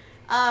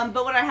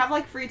 But when I have,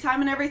 like, free time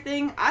and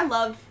everything, I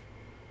love,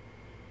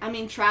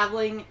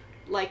 traveling,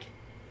 like,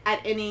 at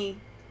any,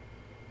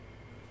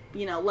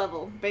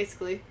 level,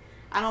 basically.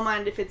 I don't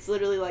mind if it's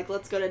literally, like,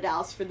 let's go to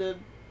Dallas for the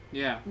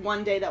Yeah.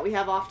 one day that we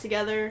have off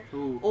together,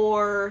 Ooh.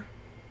 or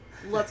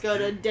let's go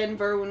to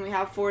Denver when we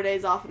have 4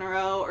 days off in a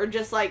row, or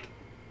just like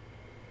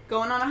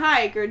going on a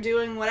hike or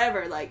doing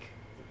whatever. Like,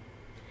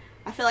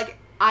 I feel like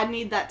I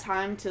need that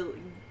time to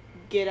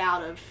get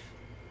out of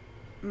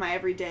my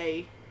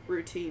everyday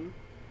routine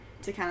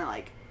to kind of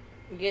like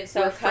Get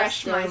so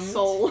refresh my accustomed.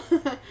 soul.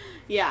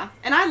 Yeah,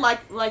 and I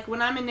like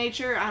when I'm in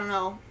nature, I don't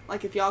know,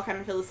 like if y'all kind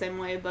of feel the same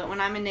way, but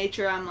when I'm in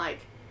nature, I'm like,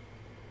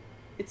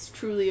 it's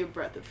truly a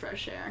breath of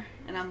fresh air.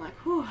 And I'm like,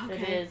 whew,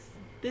 okay. It is.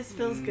 This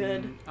feels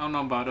good. I don't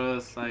know about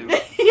us. Like,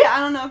 Yeah, I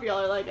don't know if y'all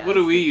are like us. what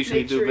do we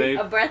usually do, Nature-y. babe?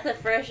 A breath of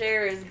fresh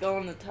air is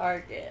going to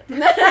Target.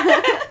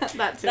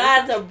 That too.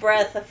 That's a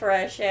breath of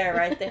fresh air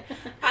right there.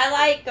 I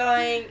like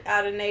going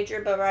out in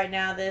nature, but right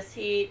now this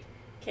heat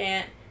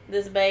can't.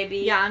 This baby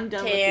Yeah, I'm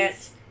done can't. with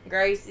these.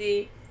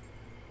 Gracie,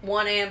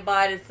 one ant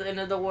bite, it's the end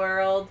of the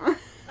world.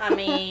 I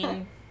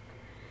mean,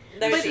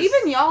 there's But just-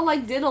 even y'all,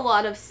 like, did a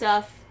lot of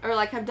stuff, or,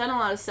 like, have done a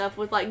lot of stuff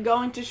with, like,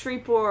 going to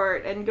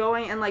Shreveport and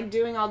going and, like,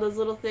 doing all those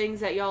little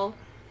things that y'all,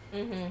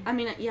 Mhm. I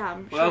mean, yeah,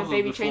 I'm Well, that sure was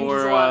baby changes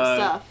before, a lot of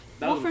stuff.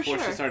 That Well, was for before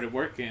sure. she started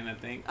working, I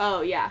think.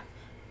 Oh, yeah.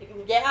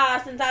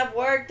 Yeah, since I've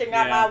worked and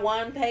got Yeah. my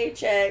one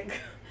paycheck.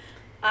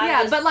 I'm yeah,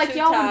 just but, like, too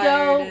y'all would tired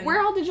go, and-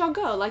 where all did y'all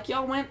go? Like,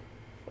 y'all went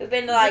We've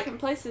been to like different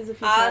places a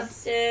few times.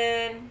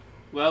 Austin.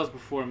 Well, that was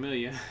before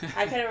Amelia.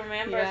 I couldn't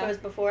remember if Yeah. it was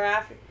before or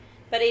after.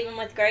 But even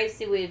with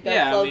Gracie, we'd go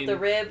Yeah, I float mean- the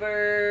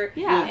river.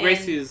 Yeah. Well, and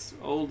Gracie is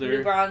New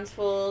older.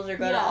 Braunfels or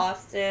go to Yeah.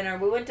 Austin. Or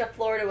we went to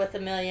Florida with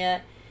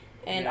Amelia,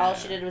 and all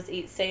she Yeah. did was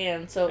eat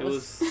sand. So it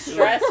was It was-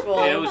 stressful.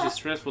 Yeah, it was just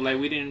stressful. Like,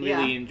 we didn't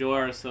really Yeah. enjoy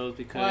ourselves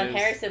because... Well, and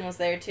Harrison was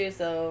there too,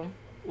 so...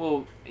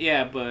 Well,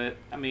 yeah, but,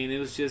 I mean, it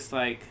was just,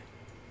 like...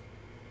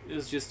 It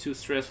was just too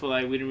stressful.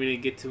 Like, we didn't really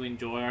get to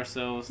enjoy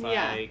ourselves. Like,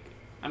 Yeah.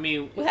 I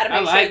mean, We had to I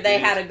make sure liked they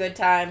it. had a good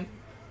time.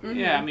 Mhm.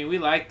 Yeah, I mean, we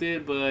liked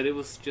it, but it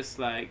was just,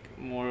 like,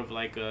 more of,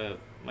 like a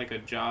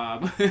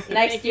job. Next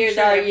Making year's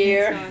sure our everything's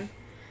year. going.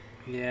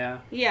 Yeah.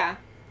 Yeah.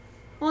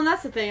 Well, and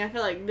that's the thing. I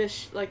feel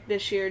like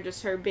this year,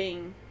 just her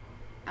being,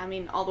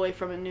 all the way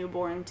from a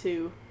newborn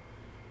to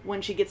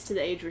when she gets to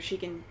the age where she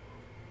can,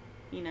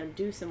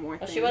 do some more Well,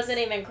 things. she wasn't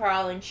even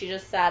crawling. She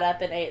just sat up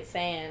and ate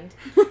sand.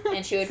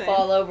 And she would Sand.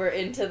 fall over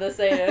into the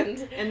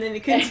sand. And then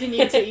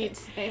continue to eat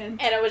sand.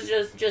 And it was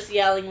just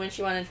yelling when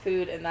she wanted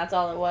food, and that's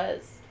all it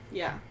was.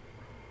 Yeah.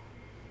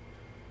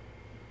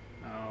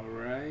 All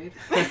right.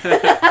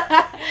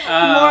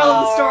 Moral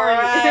of the story: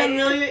 Alright.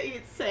 Amelia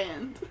eats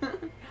sand.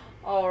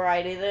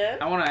 Alrighty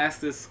then. I want to ask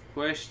this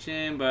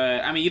question,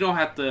 but I mean, you don't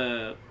have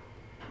to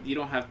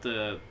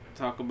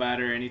talk about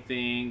it or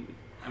anything.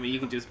 I mean, you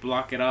can just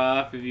block it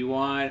off if you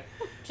want.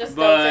 Just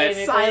But- don't say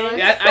anything. Silence.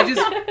 Yeah, I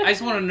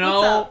just want to What's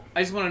know. up?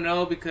 I just want to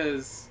know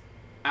because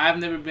I've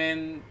never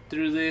been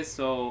through this,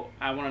 so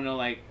I want to know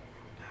like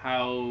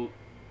how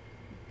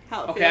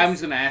how it Okay, feels. I'm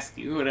just gonna ask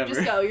you. Whatever.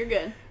 Just go. You're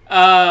good.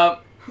 Uh,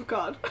 Oh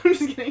God, I'm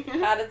just kidding.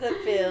 How does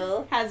it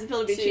feel? How does it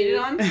feel to be to- cheated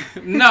on?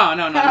 no,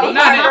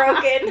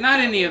 Heartbroken. not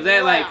any of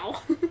that.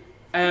 Wow.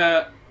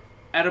 Like,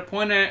 at a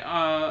point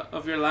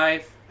of your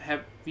life,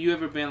 have you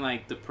ever been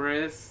like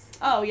depressed?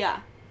 Oh yeah.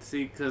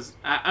 See, because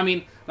I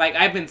mean, like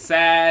I've been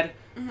sad,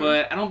 Mhm.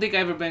 but I don't think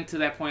I've ever been to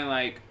that point.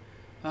 Like,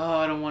 oh,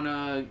 I don't want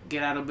to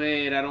get out of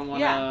bed. I don't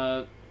want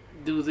to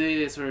do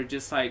this, or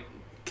just like,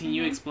 can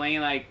you Mhm.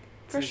 explain like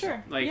For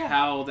sure. like Yeah.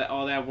 how that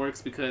all that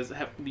works? Because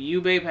have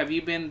you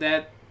been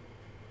that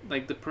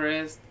like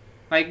depressed?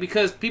 Like,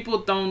 because people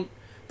don't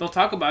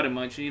talk about it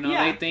much. You know,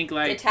 Yeah. they think The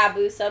like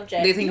taboo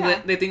subject. they think Yeah.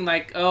 that they think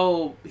like,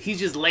 oh, he's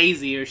just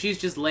lazy or she's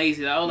just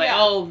lazy. Oh, like, Yeah.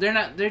 oh,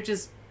 they're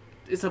just,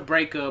 it's a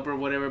breakup or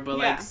whatever. But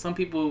Yeah. like some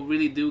people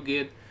really do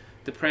get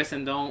depressed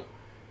and don't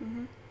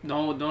Mhm.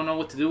 don't know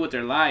what to do with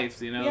their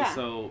lives. You know, Yeah.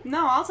 so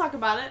No, I'll talk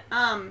about it.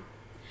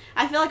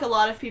 I feel like a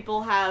lot of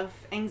people have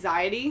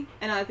anxiety,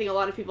 and I think a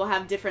lot of people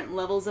have different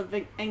levels of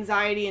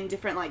anxiety and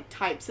different like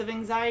types of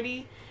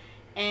anxiety,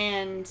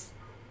 and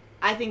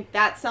I think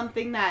that's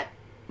something that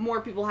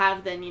more people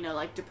have than, you know,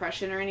 like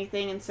depression or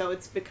anything, and so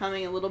it's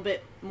becoming a little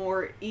bit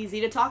more easy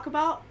to talk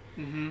about.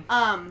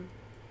 mm-hmm.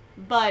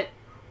 But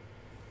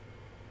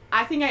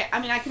I think I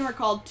mean I can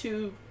recall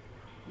 2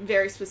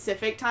 very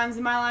specific times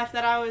in my life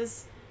that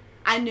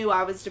I knew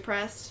I was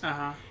depressed.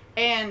 Uh-huh.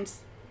 And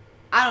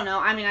I don't know,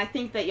 I mean, I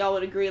think that y'all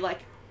would agree, like,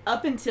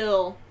 up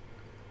until,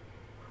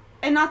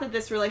 and not that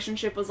this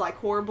relationship was, like,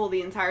 horrible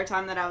the entire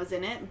time that I was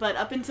in it, but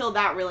up until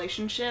that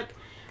relationship,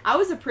 I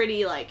was a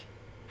pretty, like,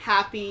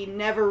 happy,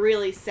 never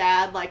really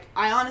sad, like,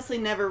 I honestly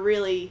never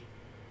really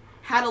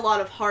had a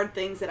lot of hard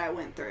things that I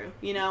went through,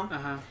 you know?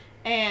 Uh-huh.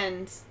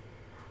 And,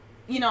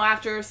 you know,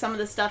 after some of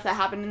the stuff that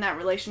happened in that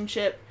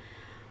relationship,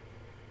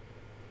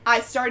 I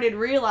started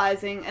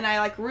realizing, and I,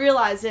 like,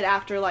 realized it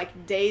after,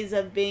 like, days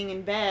of being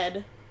in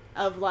bed,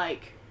 of,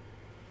 like,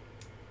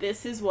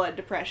 this is what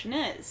depression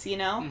is, you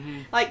know? Mm-hmm.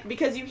 Like,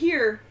 because you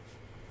hear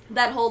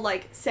that whole,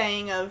 like,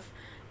 saying of,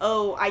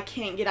 oh, I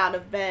can't get out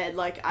of bed,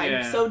 like,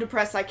 I'm so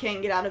depressed I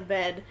can't get out of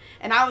bed,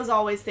 and I was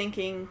always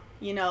thinking,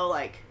 you know,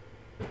 like,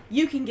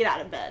 you can get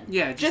out of bed.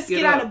 Yeah, just get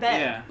get out up. of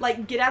bed. Yeah.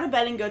 Like, get out of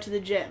bed and go to the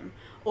gym.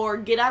 Or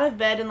get out of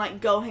bed and, like,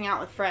 go hang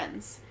out with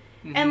friends.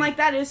 Mm-hmm. And, like,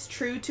 that is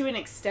true to an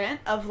extent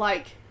of,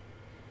 like,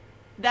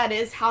 that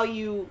is how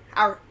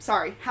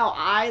how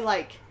I,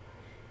 like,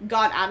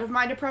 got out of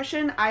my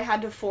depression. I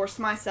had to force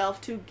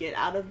myself to get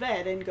out of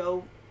bed and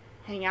go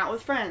hang out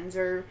with friends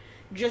or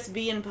just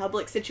be in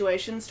public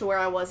situations to where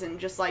I wasn't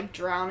just, like,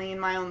 drowning in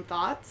my own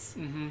thoughts.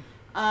 Mm-hmm.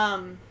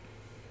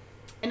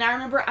 And I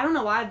remember, I don't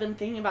know why I've been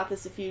thinking about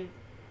this a few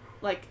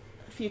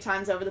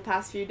times over the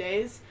past few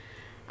days.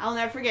 I'll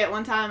never forget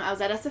one time I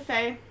was at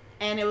SFA,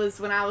 and it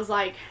was when I was,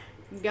 like,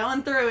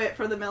 going through it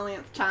for the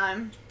millionth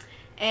time,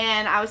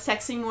 and I was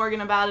texting Morgan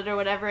about it or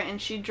whatever,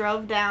 and she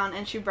drove down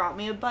and she brought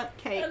me a butt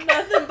cake.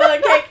 Nothing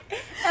but cake. And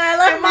I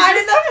left And we mine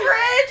in just- the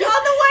fridge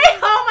on the way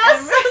home. I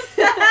was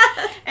so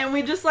sad. And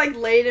we just, like,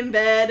 laid in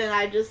bed, and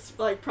I just,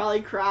 like,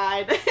 probably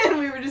cried, and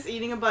we were just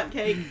eating a butt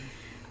cake.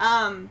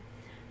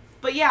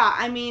 But yeah,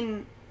 I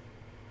mean,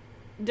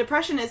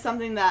 depression is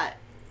something that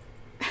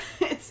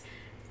it's,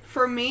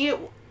 for me,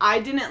 I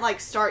didn't, like,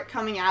 start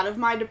coming out of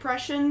my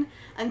depression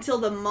until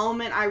the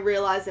moment I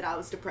realized that I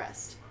was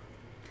depressed.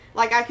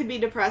 Like, I could be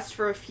depressed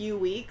for a few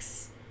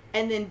weeks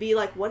and then be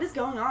like, what is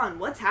going on?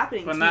 What's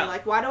happening to me?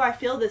 Like, why do I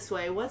feel this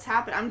way? What's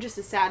happened? I'm just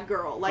a sad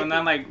girl. Like, but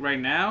not like right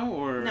now,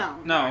 or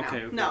no,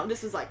 okay. No,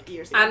 this was like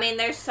years ago. I mean,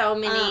 there's so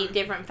many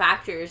different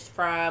factors,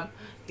 from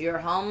your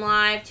home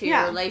life to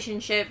your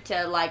relationship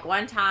to, like,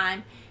 one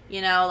time,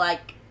 you know,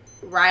 like,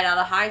 right out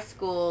of high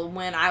school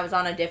when I was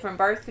on a different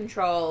birth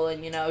control,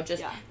 and, you know,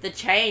 just the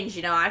change,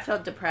 you know, I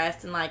felt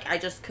depressed and, like, I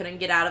just couldn't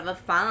get out of a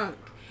funk.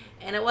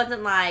 And it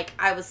wasn't like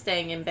I was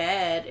staying in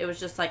bed. It was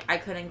just like I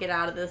couldn't get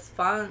out of this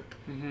funk.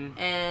 Mm-hmm.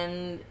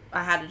 And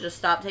I had to just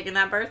stop taking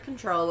that birth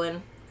control,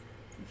 and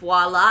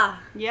voila.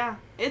 Yeah,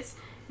 it's,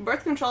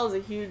 birth control is a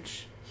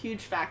huge, huge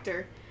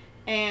factor.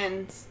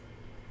 And,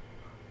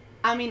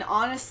 I mean,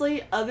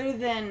 honestly, other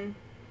than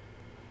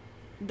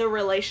the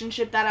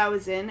relationship that I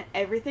was in,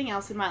 everything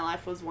else in my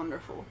life was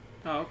wonderful.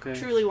 Oh, okay.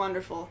 Truly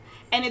wonderful.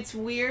 And it's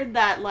weird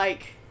that,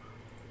 like,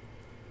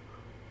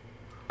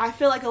 I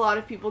feel like a lot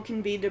of people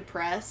can be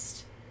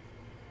depressed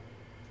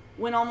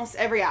when almost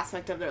every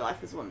aspect of their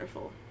life is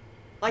wonderful.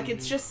 Like,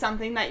 it's just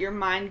something that your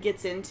mind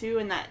gets into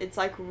and that it's,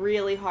 like,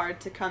 really hard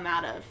to come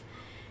out of.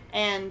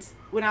 And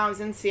when I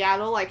was in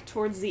Seattle, like,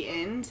 towards the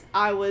end,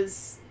 I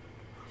was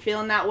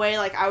feeling that way.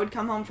 Like, I would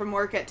come home from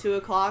work at 2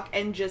 o'clock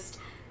and just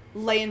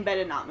lay in bed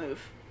and not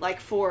move. Like,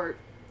 for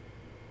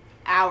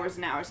hours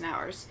and hours and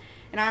hours.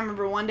 And I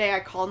remember one day I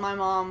called my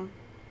mom,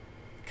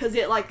 because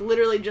it, like,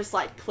 literally just,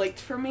 like, clicked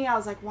for me. I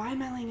was like, why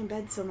am I laying in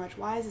bed so much?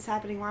 Why is this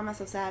happening? Why am I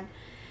so sad?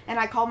 And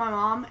I called my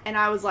mom, and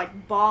I was,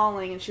 like,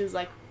 bawling, and she was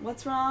like,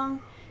 what's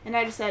wrong? And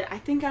I just said, I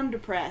think I'm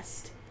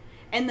depressed.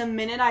 And the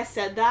minute I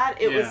said that,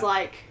 it was,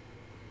 like,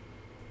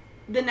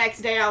 the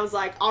next day I was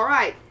like, all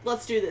right,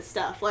 let's do this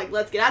stuff. Like,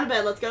 let's get out of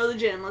bed. Let's go to the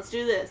gym. Let's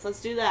do this.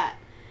 Let's do that.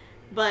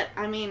 But,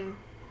 I mean,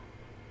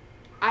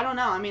 I don't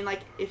know. I mean,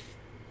 like, if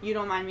you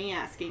don't mind me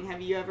asking,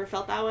 have you ever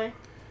felt that way?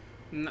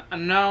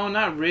 No,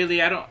 not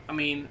really.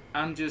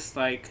 I'm just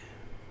like,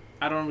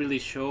 I don't really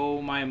show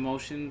my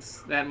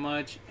emotions that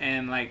much,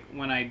 and like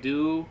when I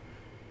do,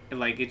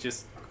 it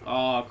just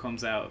all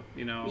comes out,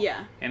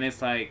 Yeah. And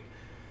it's like,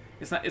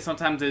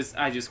 sometimes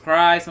I just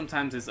cry,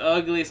 sometimes it's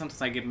ugly,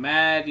 sometimes I get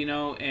mad,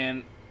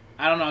 and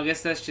I don't know. I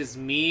guess that's just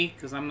me,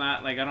 because I'm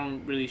not I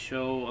don't really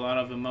show a lot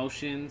of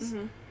emotions,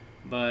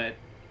 but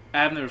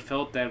I've never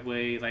felt that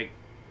way, like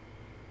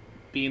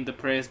being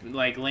depressed,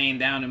 like laying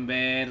down in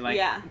bed,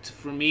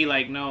 for me,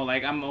 no,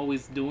 I'm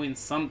always doing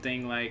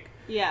something,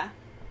 Yeah.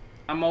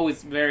 I'm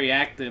always very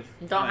active.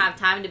 You don't have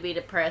time to be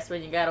depressed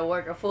when you gotta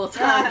work a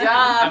full-time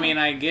job. I mean,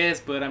 I guess,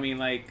 but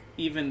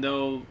even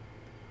though,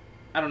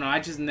 I don't know, I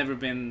just never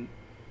been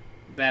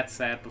that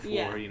sad before,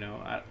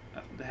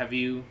 have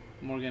you,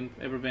 Morgan,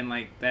 ever been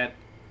that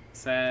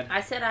sad?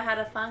 I said I had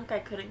a funk I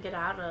couldn't get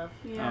out of.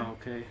 Yeah. Oh,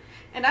 okay.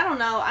 And I don't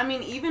know, I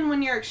mean, even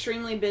when you're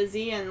extremely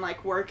busy and,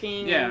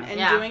 working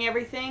and doing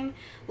everything,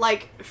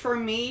 for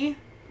me,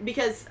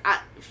 because,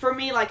 for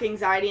me,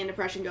 anxiety and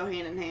depression go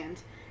hand in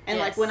hand.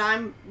 And, when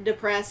I'm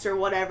depressed or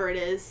whatever it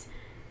is,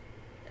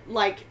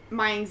 my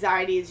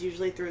anxiety is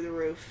usually through the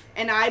roof.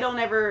 And I don't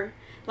ever,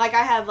 I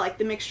have,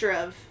 the mixture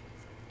of,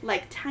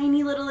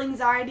 tiny little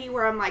anxiety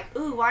where I'm like,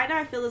 ooh, why do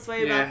I feel this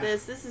way about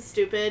this? This is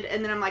stupid.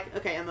 And then I'm like,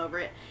 okay, I'm over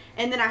it.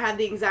 And then I have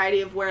the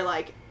anxiety of where,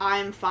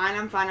 I'm fine.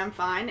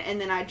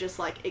 And then I just,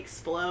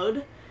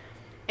 explode.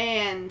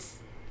 And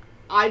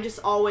I just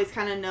always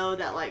kind of know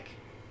that,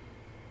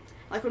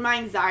 when my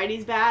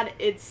anxiety's bad,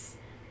 it's,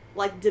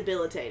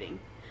 debilitating.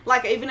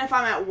 Even if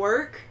I'm at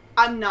work,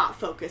 I'm not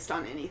focused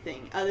on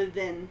anything other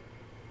than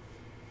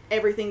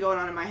everything going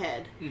on in my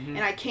head. Mm-hmm.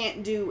 And I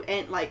can't do,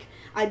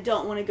 I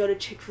don't want to go to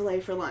Chick-fil-A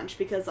for lunch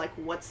because,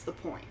 what's the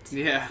point?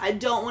 Yeah. I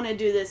don't want to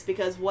do this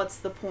because what's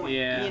the point?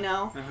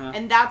 Yeah. Uh-huh.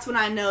 And that's when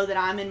I know that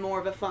I'm in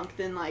more of a funk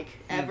than,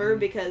 ever,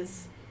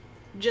 because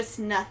just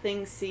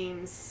nothing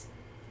seems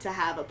to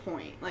have a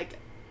point.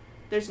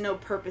 There's no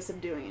purpose of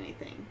doing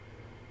anything.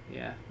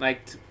 Yeah.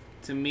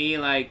 To me,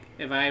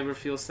 if I ever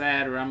feel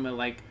sad or I'm,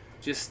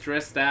 just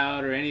stressed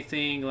out or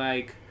anything,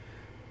 I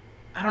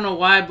don't know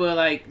why,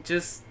 but,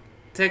 just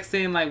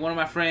texting, one of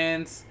my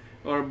friends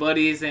or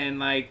buddies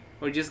and,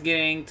 or just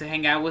getting to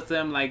hang out with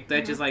them,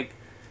 that just,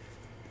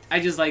 I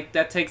just,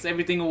 that takes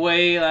everything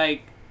away, I'm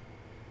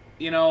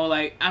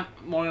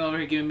Morgan over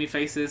here giving me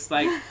faces,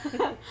 What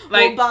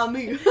about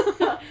me?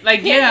 Morgan,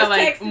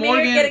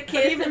 get a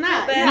kiss even and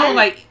that. feel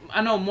better.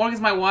 I know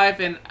Morgan's my wife,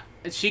 and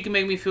she can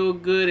make me feel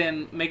good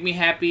and make me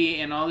happy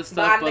and all this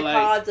stuff, I'm the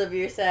cause of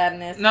your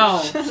sadness. No,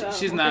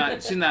 she's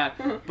not.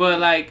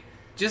 But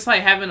just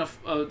having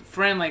a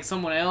friend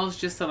someone else,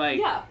 just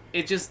to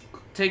it just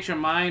takes your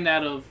mind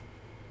out of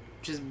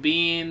just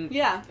being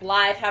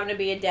life, having to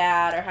be a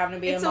dad or having to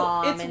be a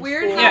mom. It's and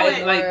weird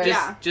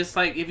school, just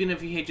even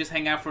if you just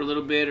hang out for a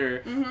little bit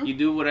or you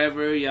do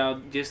whatever, y'all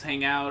just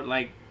hang out,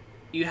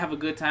 you have a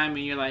good time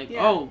and you're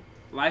oh,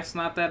 life's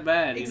not that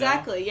bad.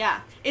 Exactly. Yeah.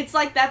 It's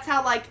that's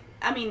how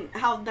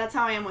that's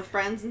how I am with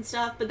friends and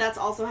stuff, but that's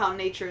also how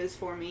nature is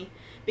for me.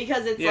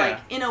 Because it's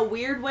in a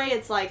weird way,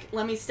 it's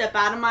let me step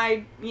out of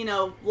my,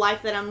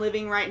 life that I'm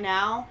living right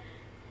now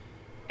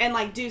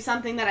and do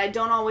something that I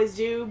don't always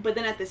do, but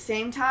then at the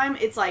same time,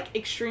 it's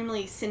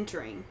extremely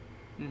centering.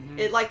 Mm-hmm.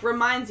 It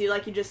reminds you,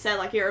 like you just said,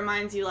 it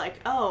reminds you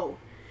oh,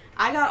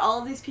 I got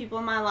all of these people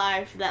in my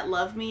life that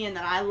love me and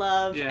that I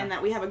love and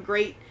that we have a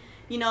great,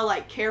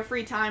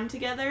 carefree time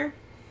together.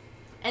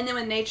 And then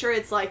with nature,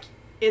 it's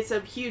it's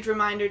a huge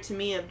reminder to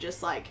me of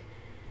just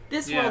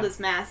this world is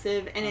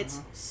massive and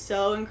it's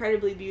so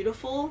incredibly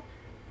beautiful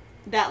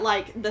that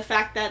the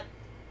fact that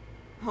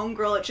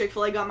homegirl at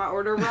Chick-fil-A got my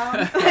order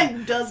wrong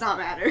does not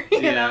matter,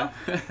 you know?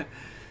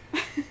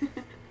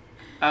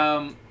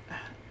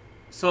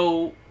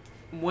 So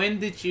when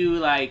did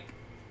you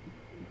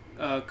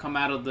come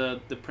out of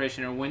the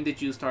depression, or when did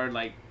you start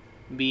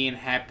being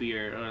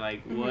happier, or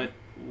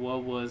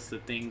what was the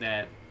thing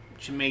that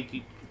should make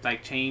you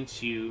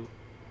change you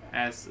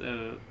as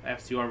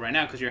you are right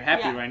now, because you're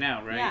happy right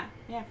now, right?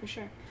 Yeah, for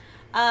sure.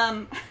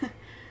 I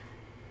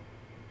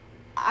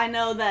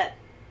know that,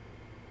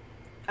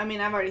 I've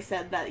already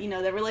said that,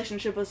 the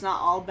relationship was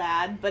not all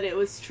bad, but it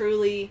was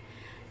truly,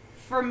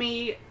 for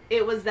me,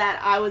 it was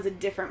that I was a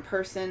different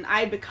person.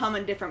 I had become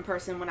a different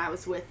person when I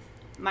was with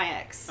my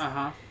ex.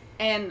 Uh-huh.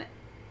 And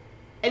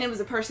it was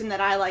a person that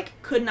I,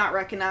 could not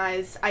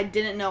recognize. I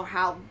didn't know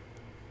how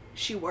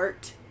she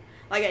worked.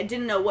 I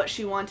didn't know what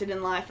she wanted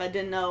in life. I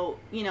didn't know,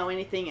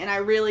 anything. And I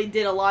really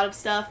did a lot of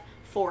stuff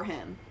for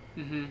him.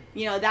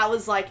 Mm-hmm. That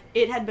was,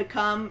 it had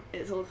become,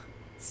 it's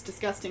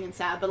disgusting and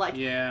sad, but,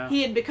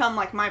 he had become,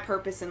 my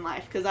purpose in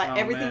life. Because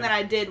everything that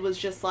I did was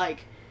just,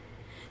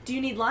 do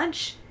you need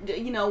lunch?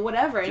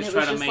 Whatever. And just it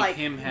was try to just, make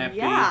him happy.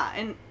 Yeah.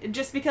 And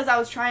just because I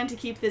was trying to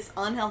keep this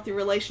unhealthy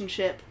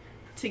relationship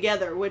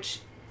together,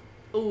 which...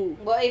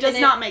 does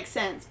not make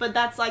sense, but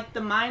that's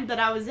the mind that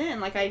I was in,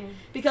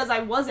 because I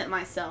wasn't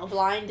myself,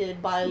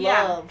 blinded by love.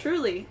 Yeah,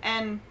 truly.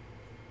 And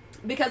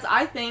because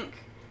I think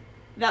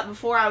that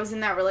before I was in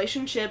that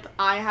relationship,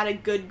 I had a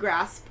good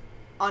grasp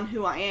on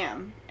who I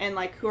am and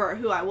like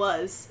who I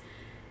was.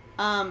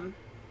 And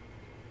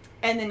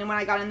then when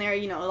I got in there,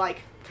 you know,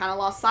 like kind of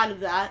lost sight of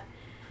that.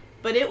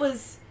 But it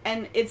was,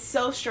 and it's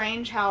so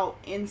strange how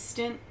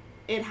instant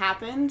it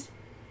happened.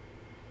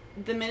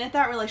 The minute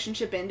that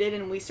relationship ended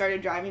and we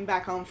started driving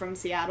back home from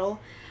Seattle,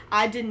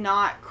 I did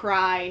not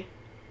cry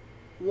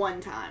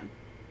one time.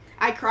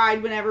 I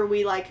cried whenever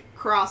we like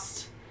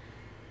crossed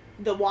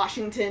the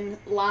Washington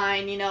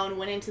line, you know, and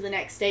went into the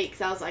next state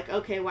because I was like,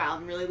 okay, wow,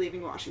 I'm really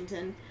leaving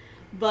Washington.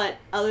 But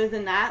other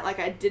than that, like,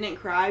 I didn't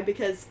cry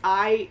because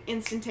I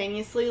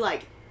instantaneously,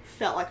 like,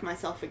 felt like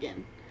myself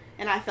again.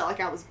 And I felt like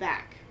I was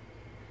back.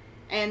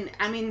 And,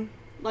 I mean,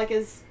 like,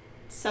 as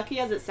sucky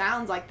as it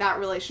sounds, like, that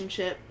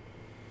relationship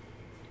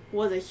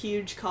was a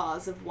huge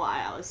cause of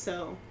why I was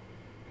so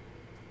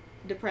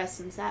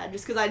depressed and sad.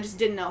 Just because I just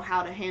didn't know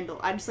how to handle,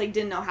 I just, like,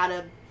 didn't know how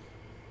to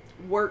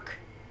work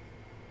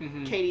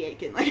Katie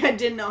Aiken. Like, I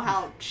didn't know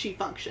how she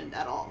functioned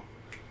at all.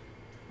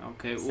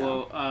 Okay,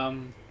 so.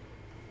 Well,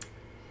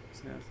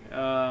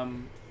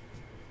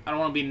 I don't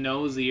want to be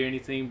nosy or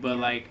anything, but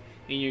like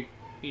in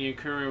your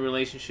current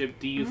relationship,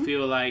 do you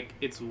feel like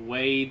it's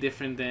way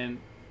different than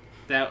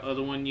that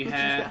other one you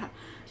had?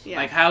 Yeah.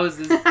 Like how is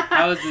this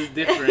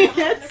different?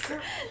 It's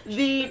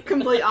the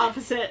complete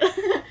opposite.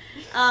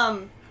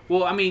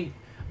 Well, I mean,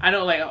 I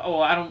know, like,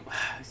 I don't,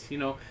 you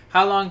know,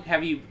 how long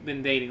have you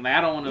been dating? Like,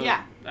 I don't want to.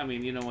 Yeah. I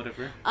mean, you know,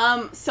 whatever.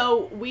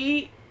 So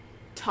we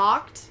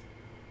talked,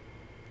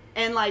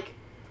 and like.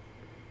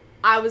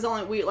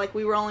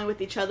 We were only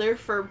with each other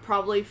for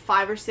probably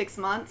 5 or 6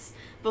 months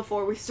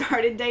before we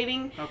started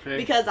dating. Okay.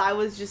 Because I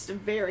was just a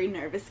very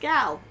nervous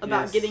gal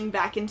about getting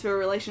back into a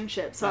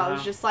relationship. So I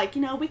was just like,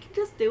 you know, we can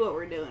just do what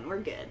we're doing. We're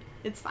good.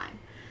 It's fine.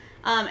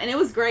 And it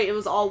was great. It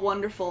was all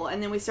wonderful.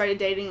 And then we started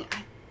dating,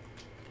 I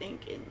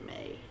think in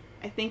May.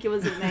 I think it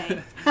was in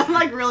May. I'm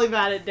like really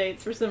bad at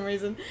dates for some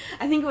reason.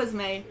 I think it was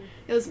May.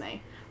 It was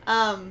May.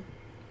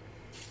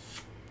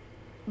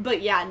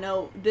 But yeah,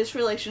 no, this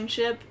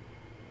relationship,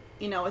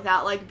 you know,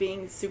 without, like,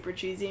 being super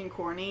cheesy and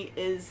corny,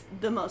 is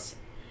the most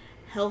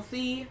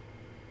healthy,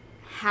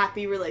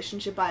 happy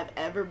relationship I've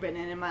ever been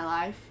in my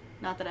life.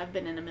 Not that I've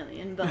been in a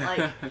million, but,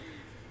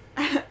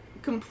 like,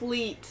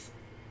 complete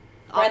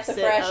opposite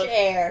breath of fresh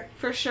air.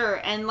 For sure.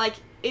 And, like,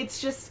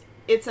 it's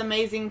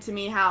amazing to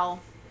me how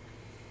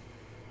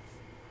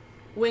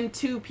when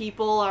two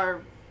people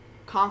are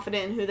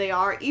confident in who they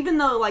are, even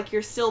though, like,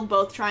 you're still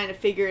both trying to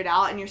figure it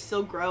out and you're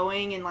still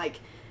growing and, like,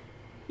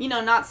 you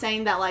know, not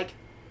saying that, like,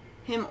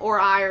 him or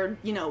I are,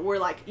 you know, we're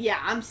like, yeah,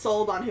 I'm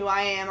sold on who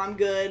I am. I'm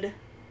good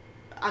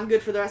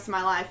for the rest of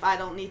my life. I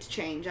don't need to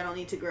change. I don't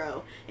need to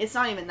grow. It's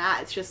not even that.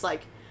 It's just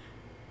like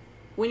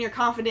when you're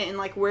confident in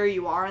like where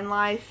you are in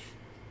life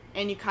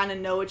and you kind of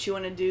know what you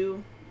want to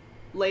do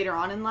later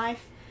on in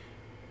life,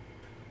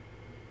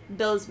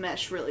 those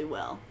mesh really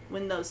well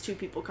when those two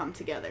people come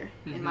together,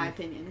 in my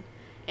opinion.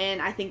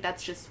 And I think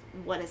that's just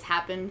what has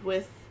happened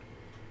with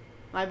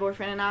my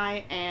boyfriend and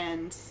I,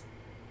 and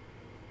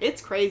it's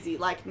crazy.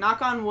 Like,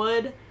 knock on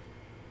wood,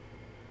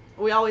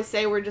 we always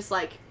say we're just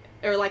like,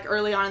 or like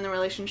early on in the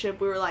relationship,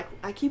 we were like,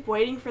 I keep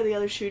waiting for the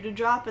other shoe to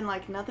drop and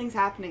like nothing's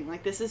happening.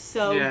 Like, this is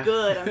so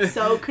good. I'm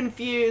so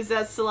confused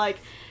as to like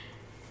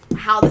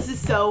how this is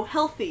so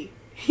healthy,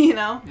 you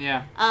know?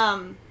 Yeah.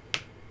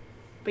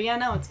 But yeah,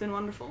 no, it's been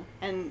wonderful.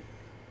 And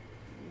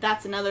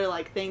that's another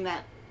like thing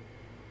that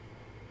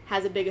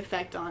has a big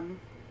effect on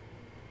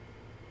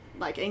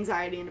like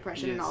anxiety and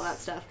depression and all that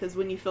stuff, because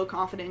when you feel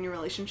confident in your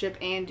relationship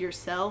and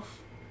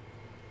yourself,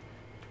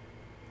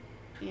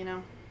 you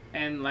know.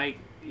 And like,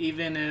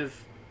 even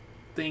if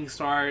things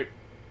start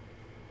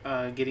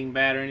getting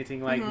bad or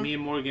anything, like me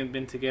and Morgan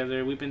been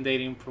together, we've been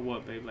dating for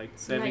what, babe, like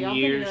 7 years? Y'all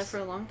been together for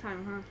a long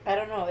time, huh? I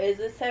don't know, is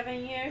it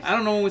 7 years? I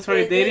don't know when we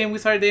started dating. We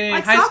started dating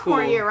like in high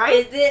school. Year, right?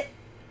 Is it?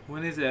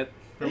 When is that?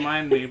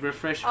 Remind me,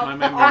 refresh my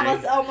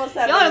memory. Almost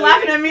 7 years. Y'all are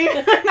laughing at me,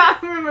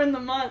 not remembering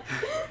the month.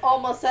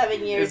 Almost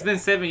 7 years. It's been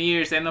 7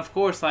 years, and of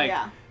course, like,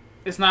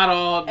 it's not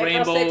all April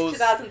rainbows. 6,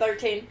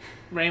 2013.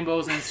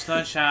 Rainbows and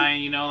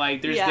sunshine, you know,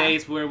 like, there's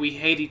days where we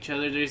hate each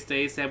other, there's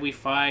days that we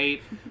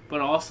fight,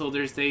 but also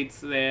there's days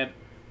that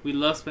we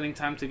love spending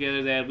time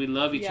together, that we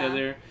love each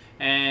other,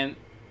 and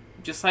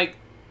just like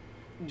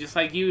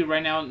you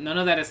right now, none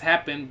of that has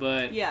happened,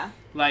 but,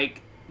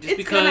 like, just it's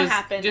because gonna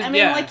happen. I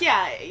mean, like,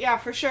 yeah,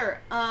 for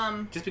sure.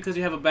 Just because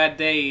you have a bad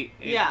day,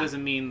 it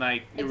doesn't mean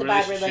like it's a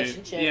bad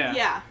relationship.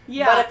 Yeah.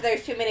 But if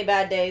there's too many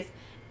bad days,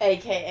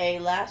 aka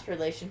last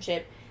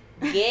relationship,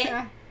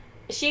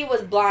 she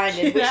was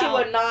blinded, but she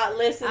would not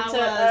listen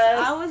to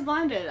us. I was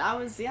blinded.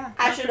 I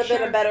should have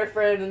been a better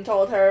friend and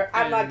told her,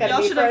 I'm not gonna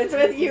be friends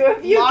with you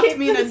if you locked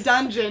me in a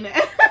dungeon.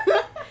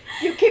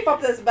 You keep up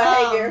this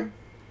behavior.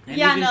 And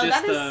even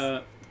just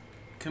the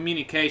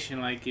communication,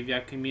 like if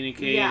y'all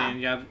communicate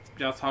and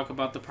y'all talk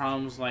about the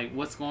problems, like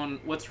what's wrong,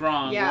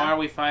 why are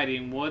we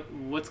fighting,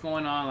 what's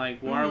going on, like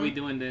why are we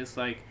doing this,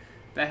 like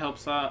that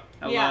helps out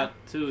a lot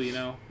too, you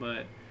know.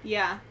 But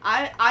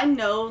I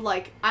know,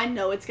 like, I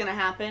know it's gonna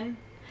happen,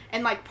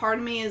 And, like, part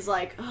of me is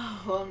like,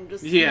 oh, I'm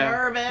just Yeah.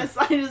 nervous.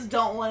 I just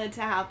don't want it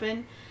to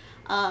happen.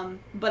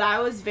 But I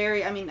was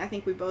very, I mean, I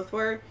think we both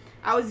were.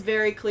 I was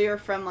very clear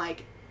from,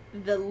 like,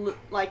 the,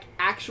 like,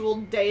 actual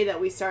day that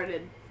we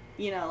started,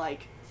 you know,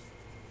 like,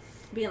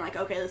 being like,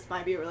 okay, this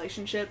might be a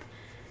relationship.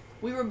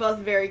 We were both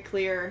very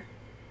clear.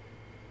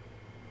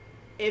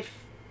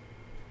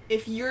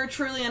 If you're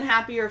truly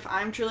unhappy or if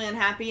I'm truly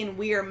unhappy and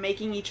we are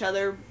making each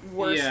other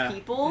worse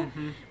people,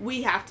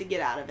 we have to get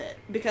out of it.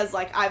 Because,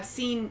 like, I've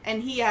seen,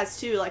 and he has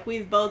too, like,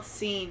 we've both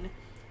seen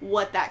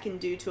what that can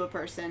do to a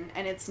person,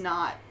 and it's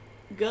not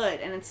good.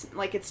 And it's,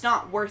 like, it's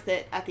not worth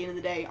it at the end of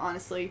the day,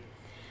 honestly.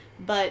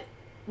 But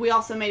we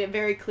also made it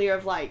very clear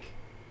of, like,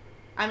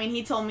 I mean,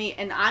 he told me,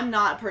 and I'm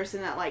not a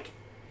person that, like,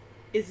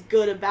 is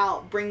good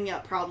about bringing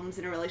up problems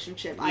in a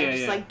relationship. I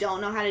just, like, don't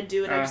know how to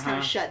do it. I just kind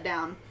of shut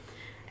down.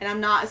 And I'm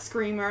not a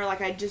screamer.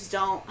 Like, I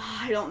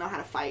don't know how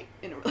to fight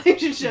in a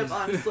relationship,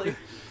 honestly.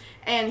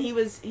 And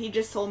he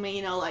just told me,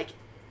 you know, like,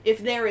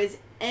 if there is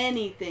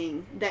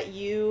anything that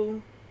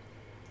you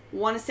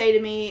want to say to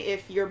me,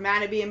 if you're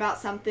mad at me about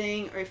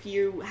something, or if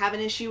you have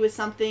an issue with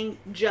something,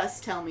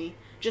 just tell me.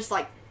 Just,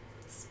 like,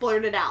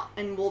 splurt it out,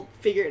 and we'll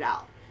figure it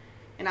out.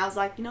 And I was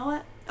like, you know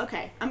what?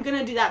 Okay, I'm going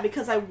to do that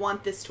because I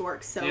want this to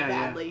work so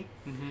badly.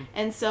 Yeah. Mm-hmm.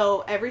 And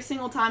so every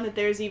single time that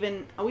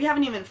we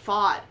haven't even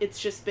fought, it's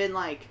just been,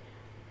 like,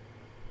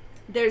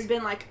 there's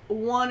been, like,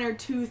 one or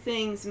two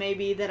things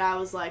maybe that I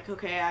was like,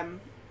 okay,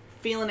 I'm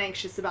feeling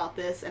anxious about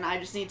this, and I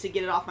just need to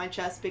get it off my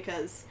chest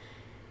because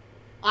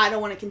I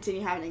don't want to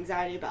continue having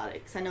anxiety about it,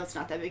 because I know it's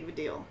not that big of a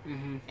deal.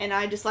 Mm-hmm. And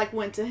I just, like,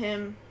 went to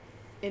him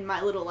in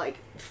my little, like,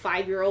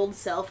 5-year-old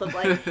self of,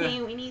 like,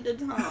 hey, we need to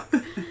talk.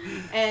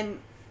 And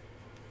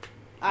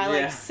I,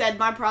 like, said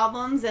my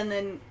problems, and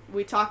then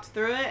we talked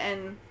through it,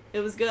 and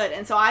it was good.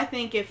 And so I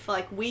think if,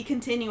 like, we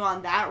continue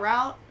on that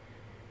route,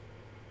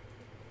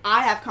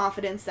 I have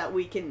confidence that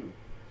we can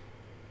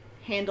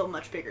handle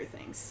much bigger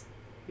things.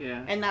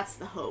 Yeah. And that's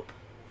the hope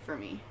for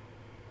me.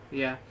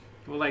 Yeah.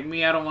 Well, like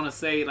me, I don't want to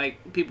say,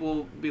 like,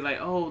 people be like,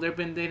 oh, they've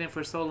been dating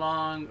for so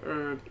long,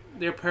 or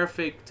they're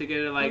perfect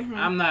together. Like,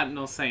 I'm not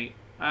no saint.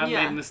 I've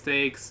made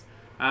mistakes.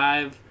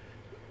 I've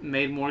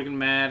made Morgan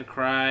mad,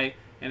 cry,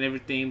 and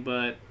everything,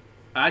 but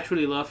I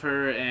truly love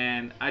her,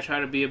 and I try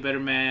to be a better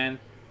man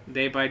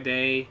day by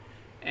day.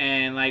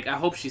 And, like, I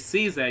hope she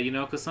sees that, you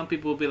know, because some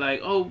people will be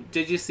like, oh,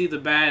 did you see the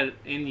bad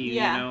in you, you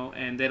know,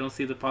 and they don't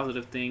see the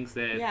positive things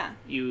that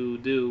you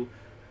do.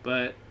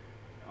 But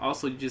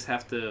also you just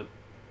have to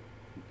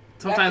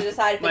sometimes, you have to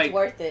decide if like, it's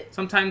worth it.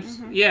 Sometimes,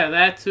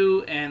 that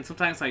too, and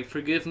sometimes, like,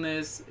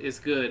 forgiveness is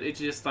good. It's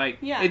just, like,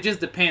 it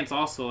just depends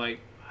also, like,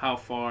 how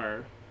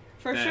far.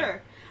 For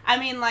sure. I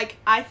mean, like,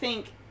 I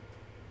think,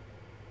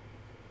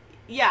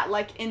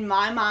 like, in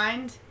my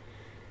mind,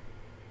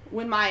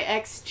 when my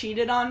ex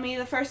cheated on me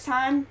the first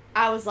time,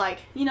 I was like,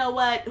 you know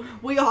what?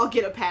 We all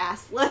get a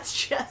pass.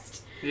 Let's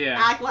just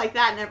act like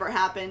that never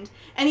happened.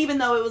 And even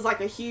though it was,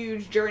 like, a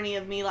huge journey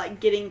of me, like,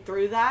 getting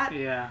through that,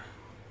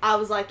 I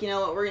was like, you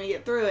know what? We're going to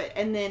get through it.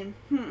 And then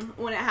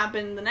when it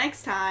happened the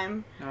next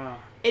time,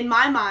 in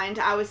my mind,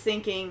 I was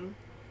thinking,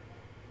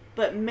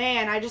 but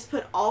man, I just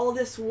put all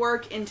this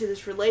work into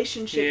this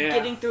relationship,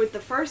 getting through it the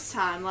first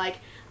time. Like,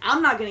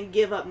 I'm not going to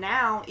give up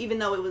now, even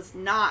though it was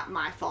not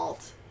my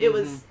fault. It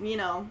was, you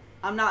know,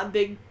 I'm not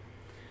big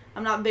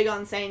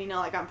on saying, you know,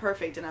 like, I'm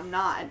perfect, and I'm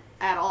not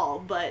at all,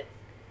 but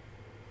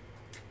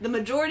the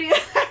majority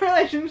of that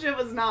relationship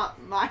was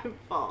not my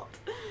fault.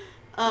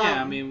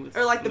 I mean,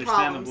 or, like, the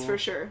problems, for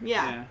sure.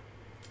 Yeah.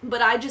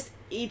 But I just,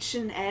 each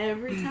and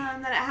every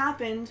time that it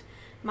happened,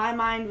 my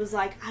mind was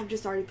like, I've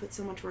just already put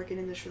so much work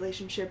into this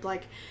relationship.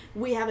 Like,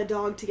 we have a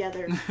dog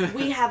together.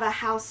 We have a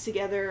house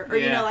together. Or,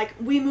 you know, like,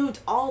 we moved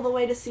all the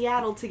way to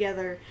Seattle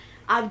together.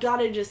 I've got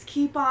to just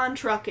keep on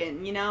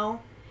trucking, you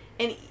know?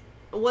 And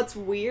what's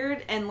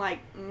weird and, like,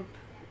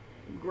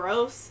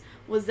 gross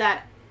was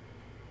that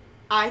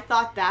I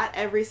thought that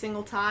every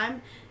single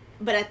time.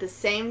 But at the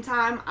same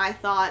time, I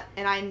thought,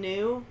 and I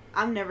knew,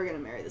 I'm never going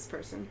to marry this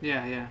person.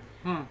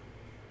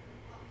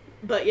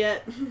 But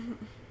yet,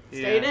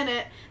 stayed in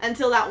it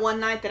until that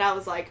one night that I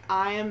was like,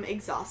 I am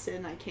exhausted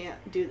and I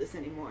can't do this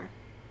anymore.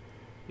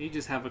 You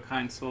just have a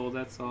kind soul,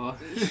 that's all.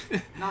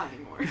 Not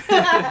anymore.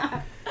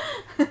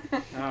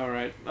 All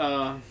right.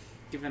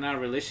 Giving out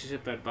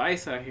relationship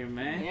advice out here,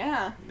 man.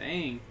 Yeah.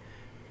 Dang.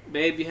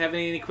 Babe, you have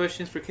any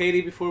questions for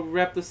Katie before we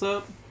wrap this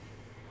up?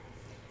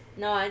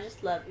 No, I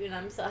just love you, and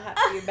I'm so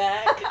happy you're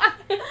back.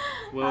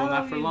 Well,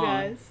 not for long.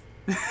 Guys.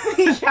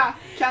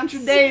 Count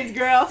your days,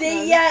 girl.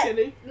 See ya.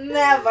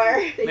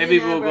 Never. Maybe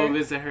we'll go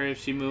visit her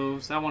if she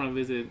moves. I want to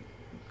visit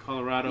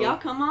Colorado. Y'all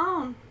come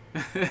on.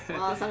 Well,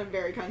 that sounded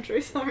very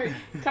country. Sorry.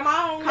 Come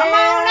on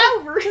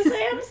over to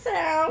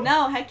Samstown.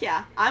 No, heck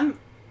yeah.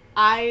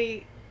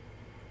 I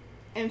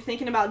am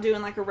thinking about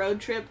doing, like, a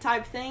road trip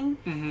type thing.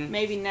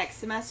 Maybe next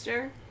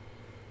semester.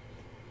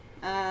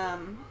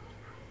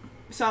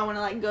 So I want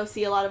to, like, go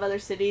see a lot of other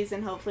cities,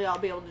 and hopefully I'll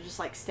be able to just,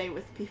 like, stay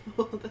with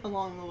people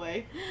along the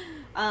way.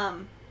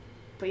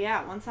 But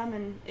yeah,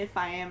 if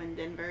I am in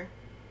Denver,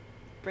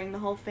 bring the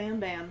whole fam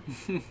bam.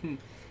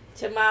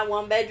 To my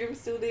 1-bedroom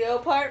studio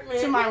apartment.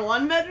 To my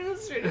 1-bedroom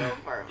studio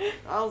apartment.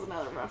 That was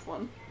another rough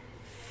one.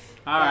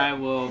 All right,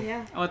 well,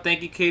 yeah. I want to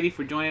thank you, Katie,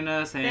 for joining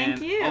us and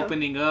Thank you.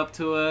 opening up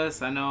to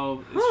us. I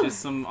know it's Whew. just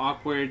some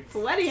awkward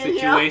Sweaty in here.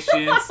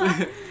 situations.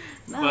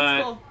 No, But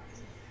it's cool.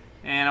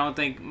 and I want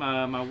to thank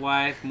my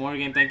wife,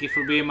 Morgan. Thank you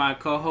for being my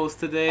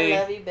co-host today. I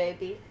love you,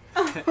 baby.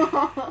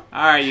 All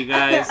right, you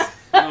guys.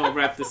 We'll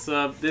wrap this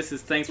up. This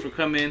is Thanks for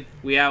Coming.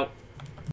 We out.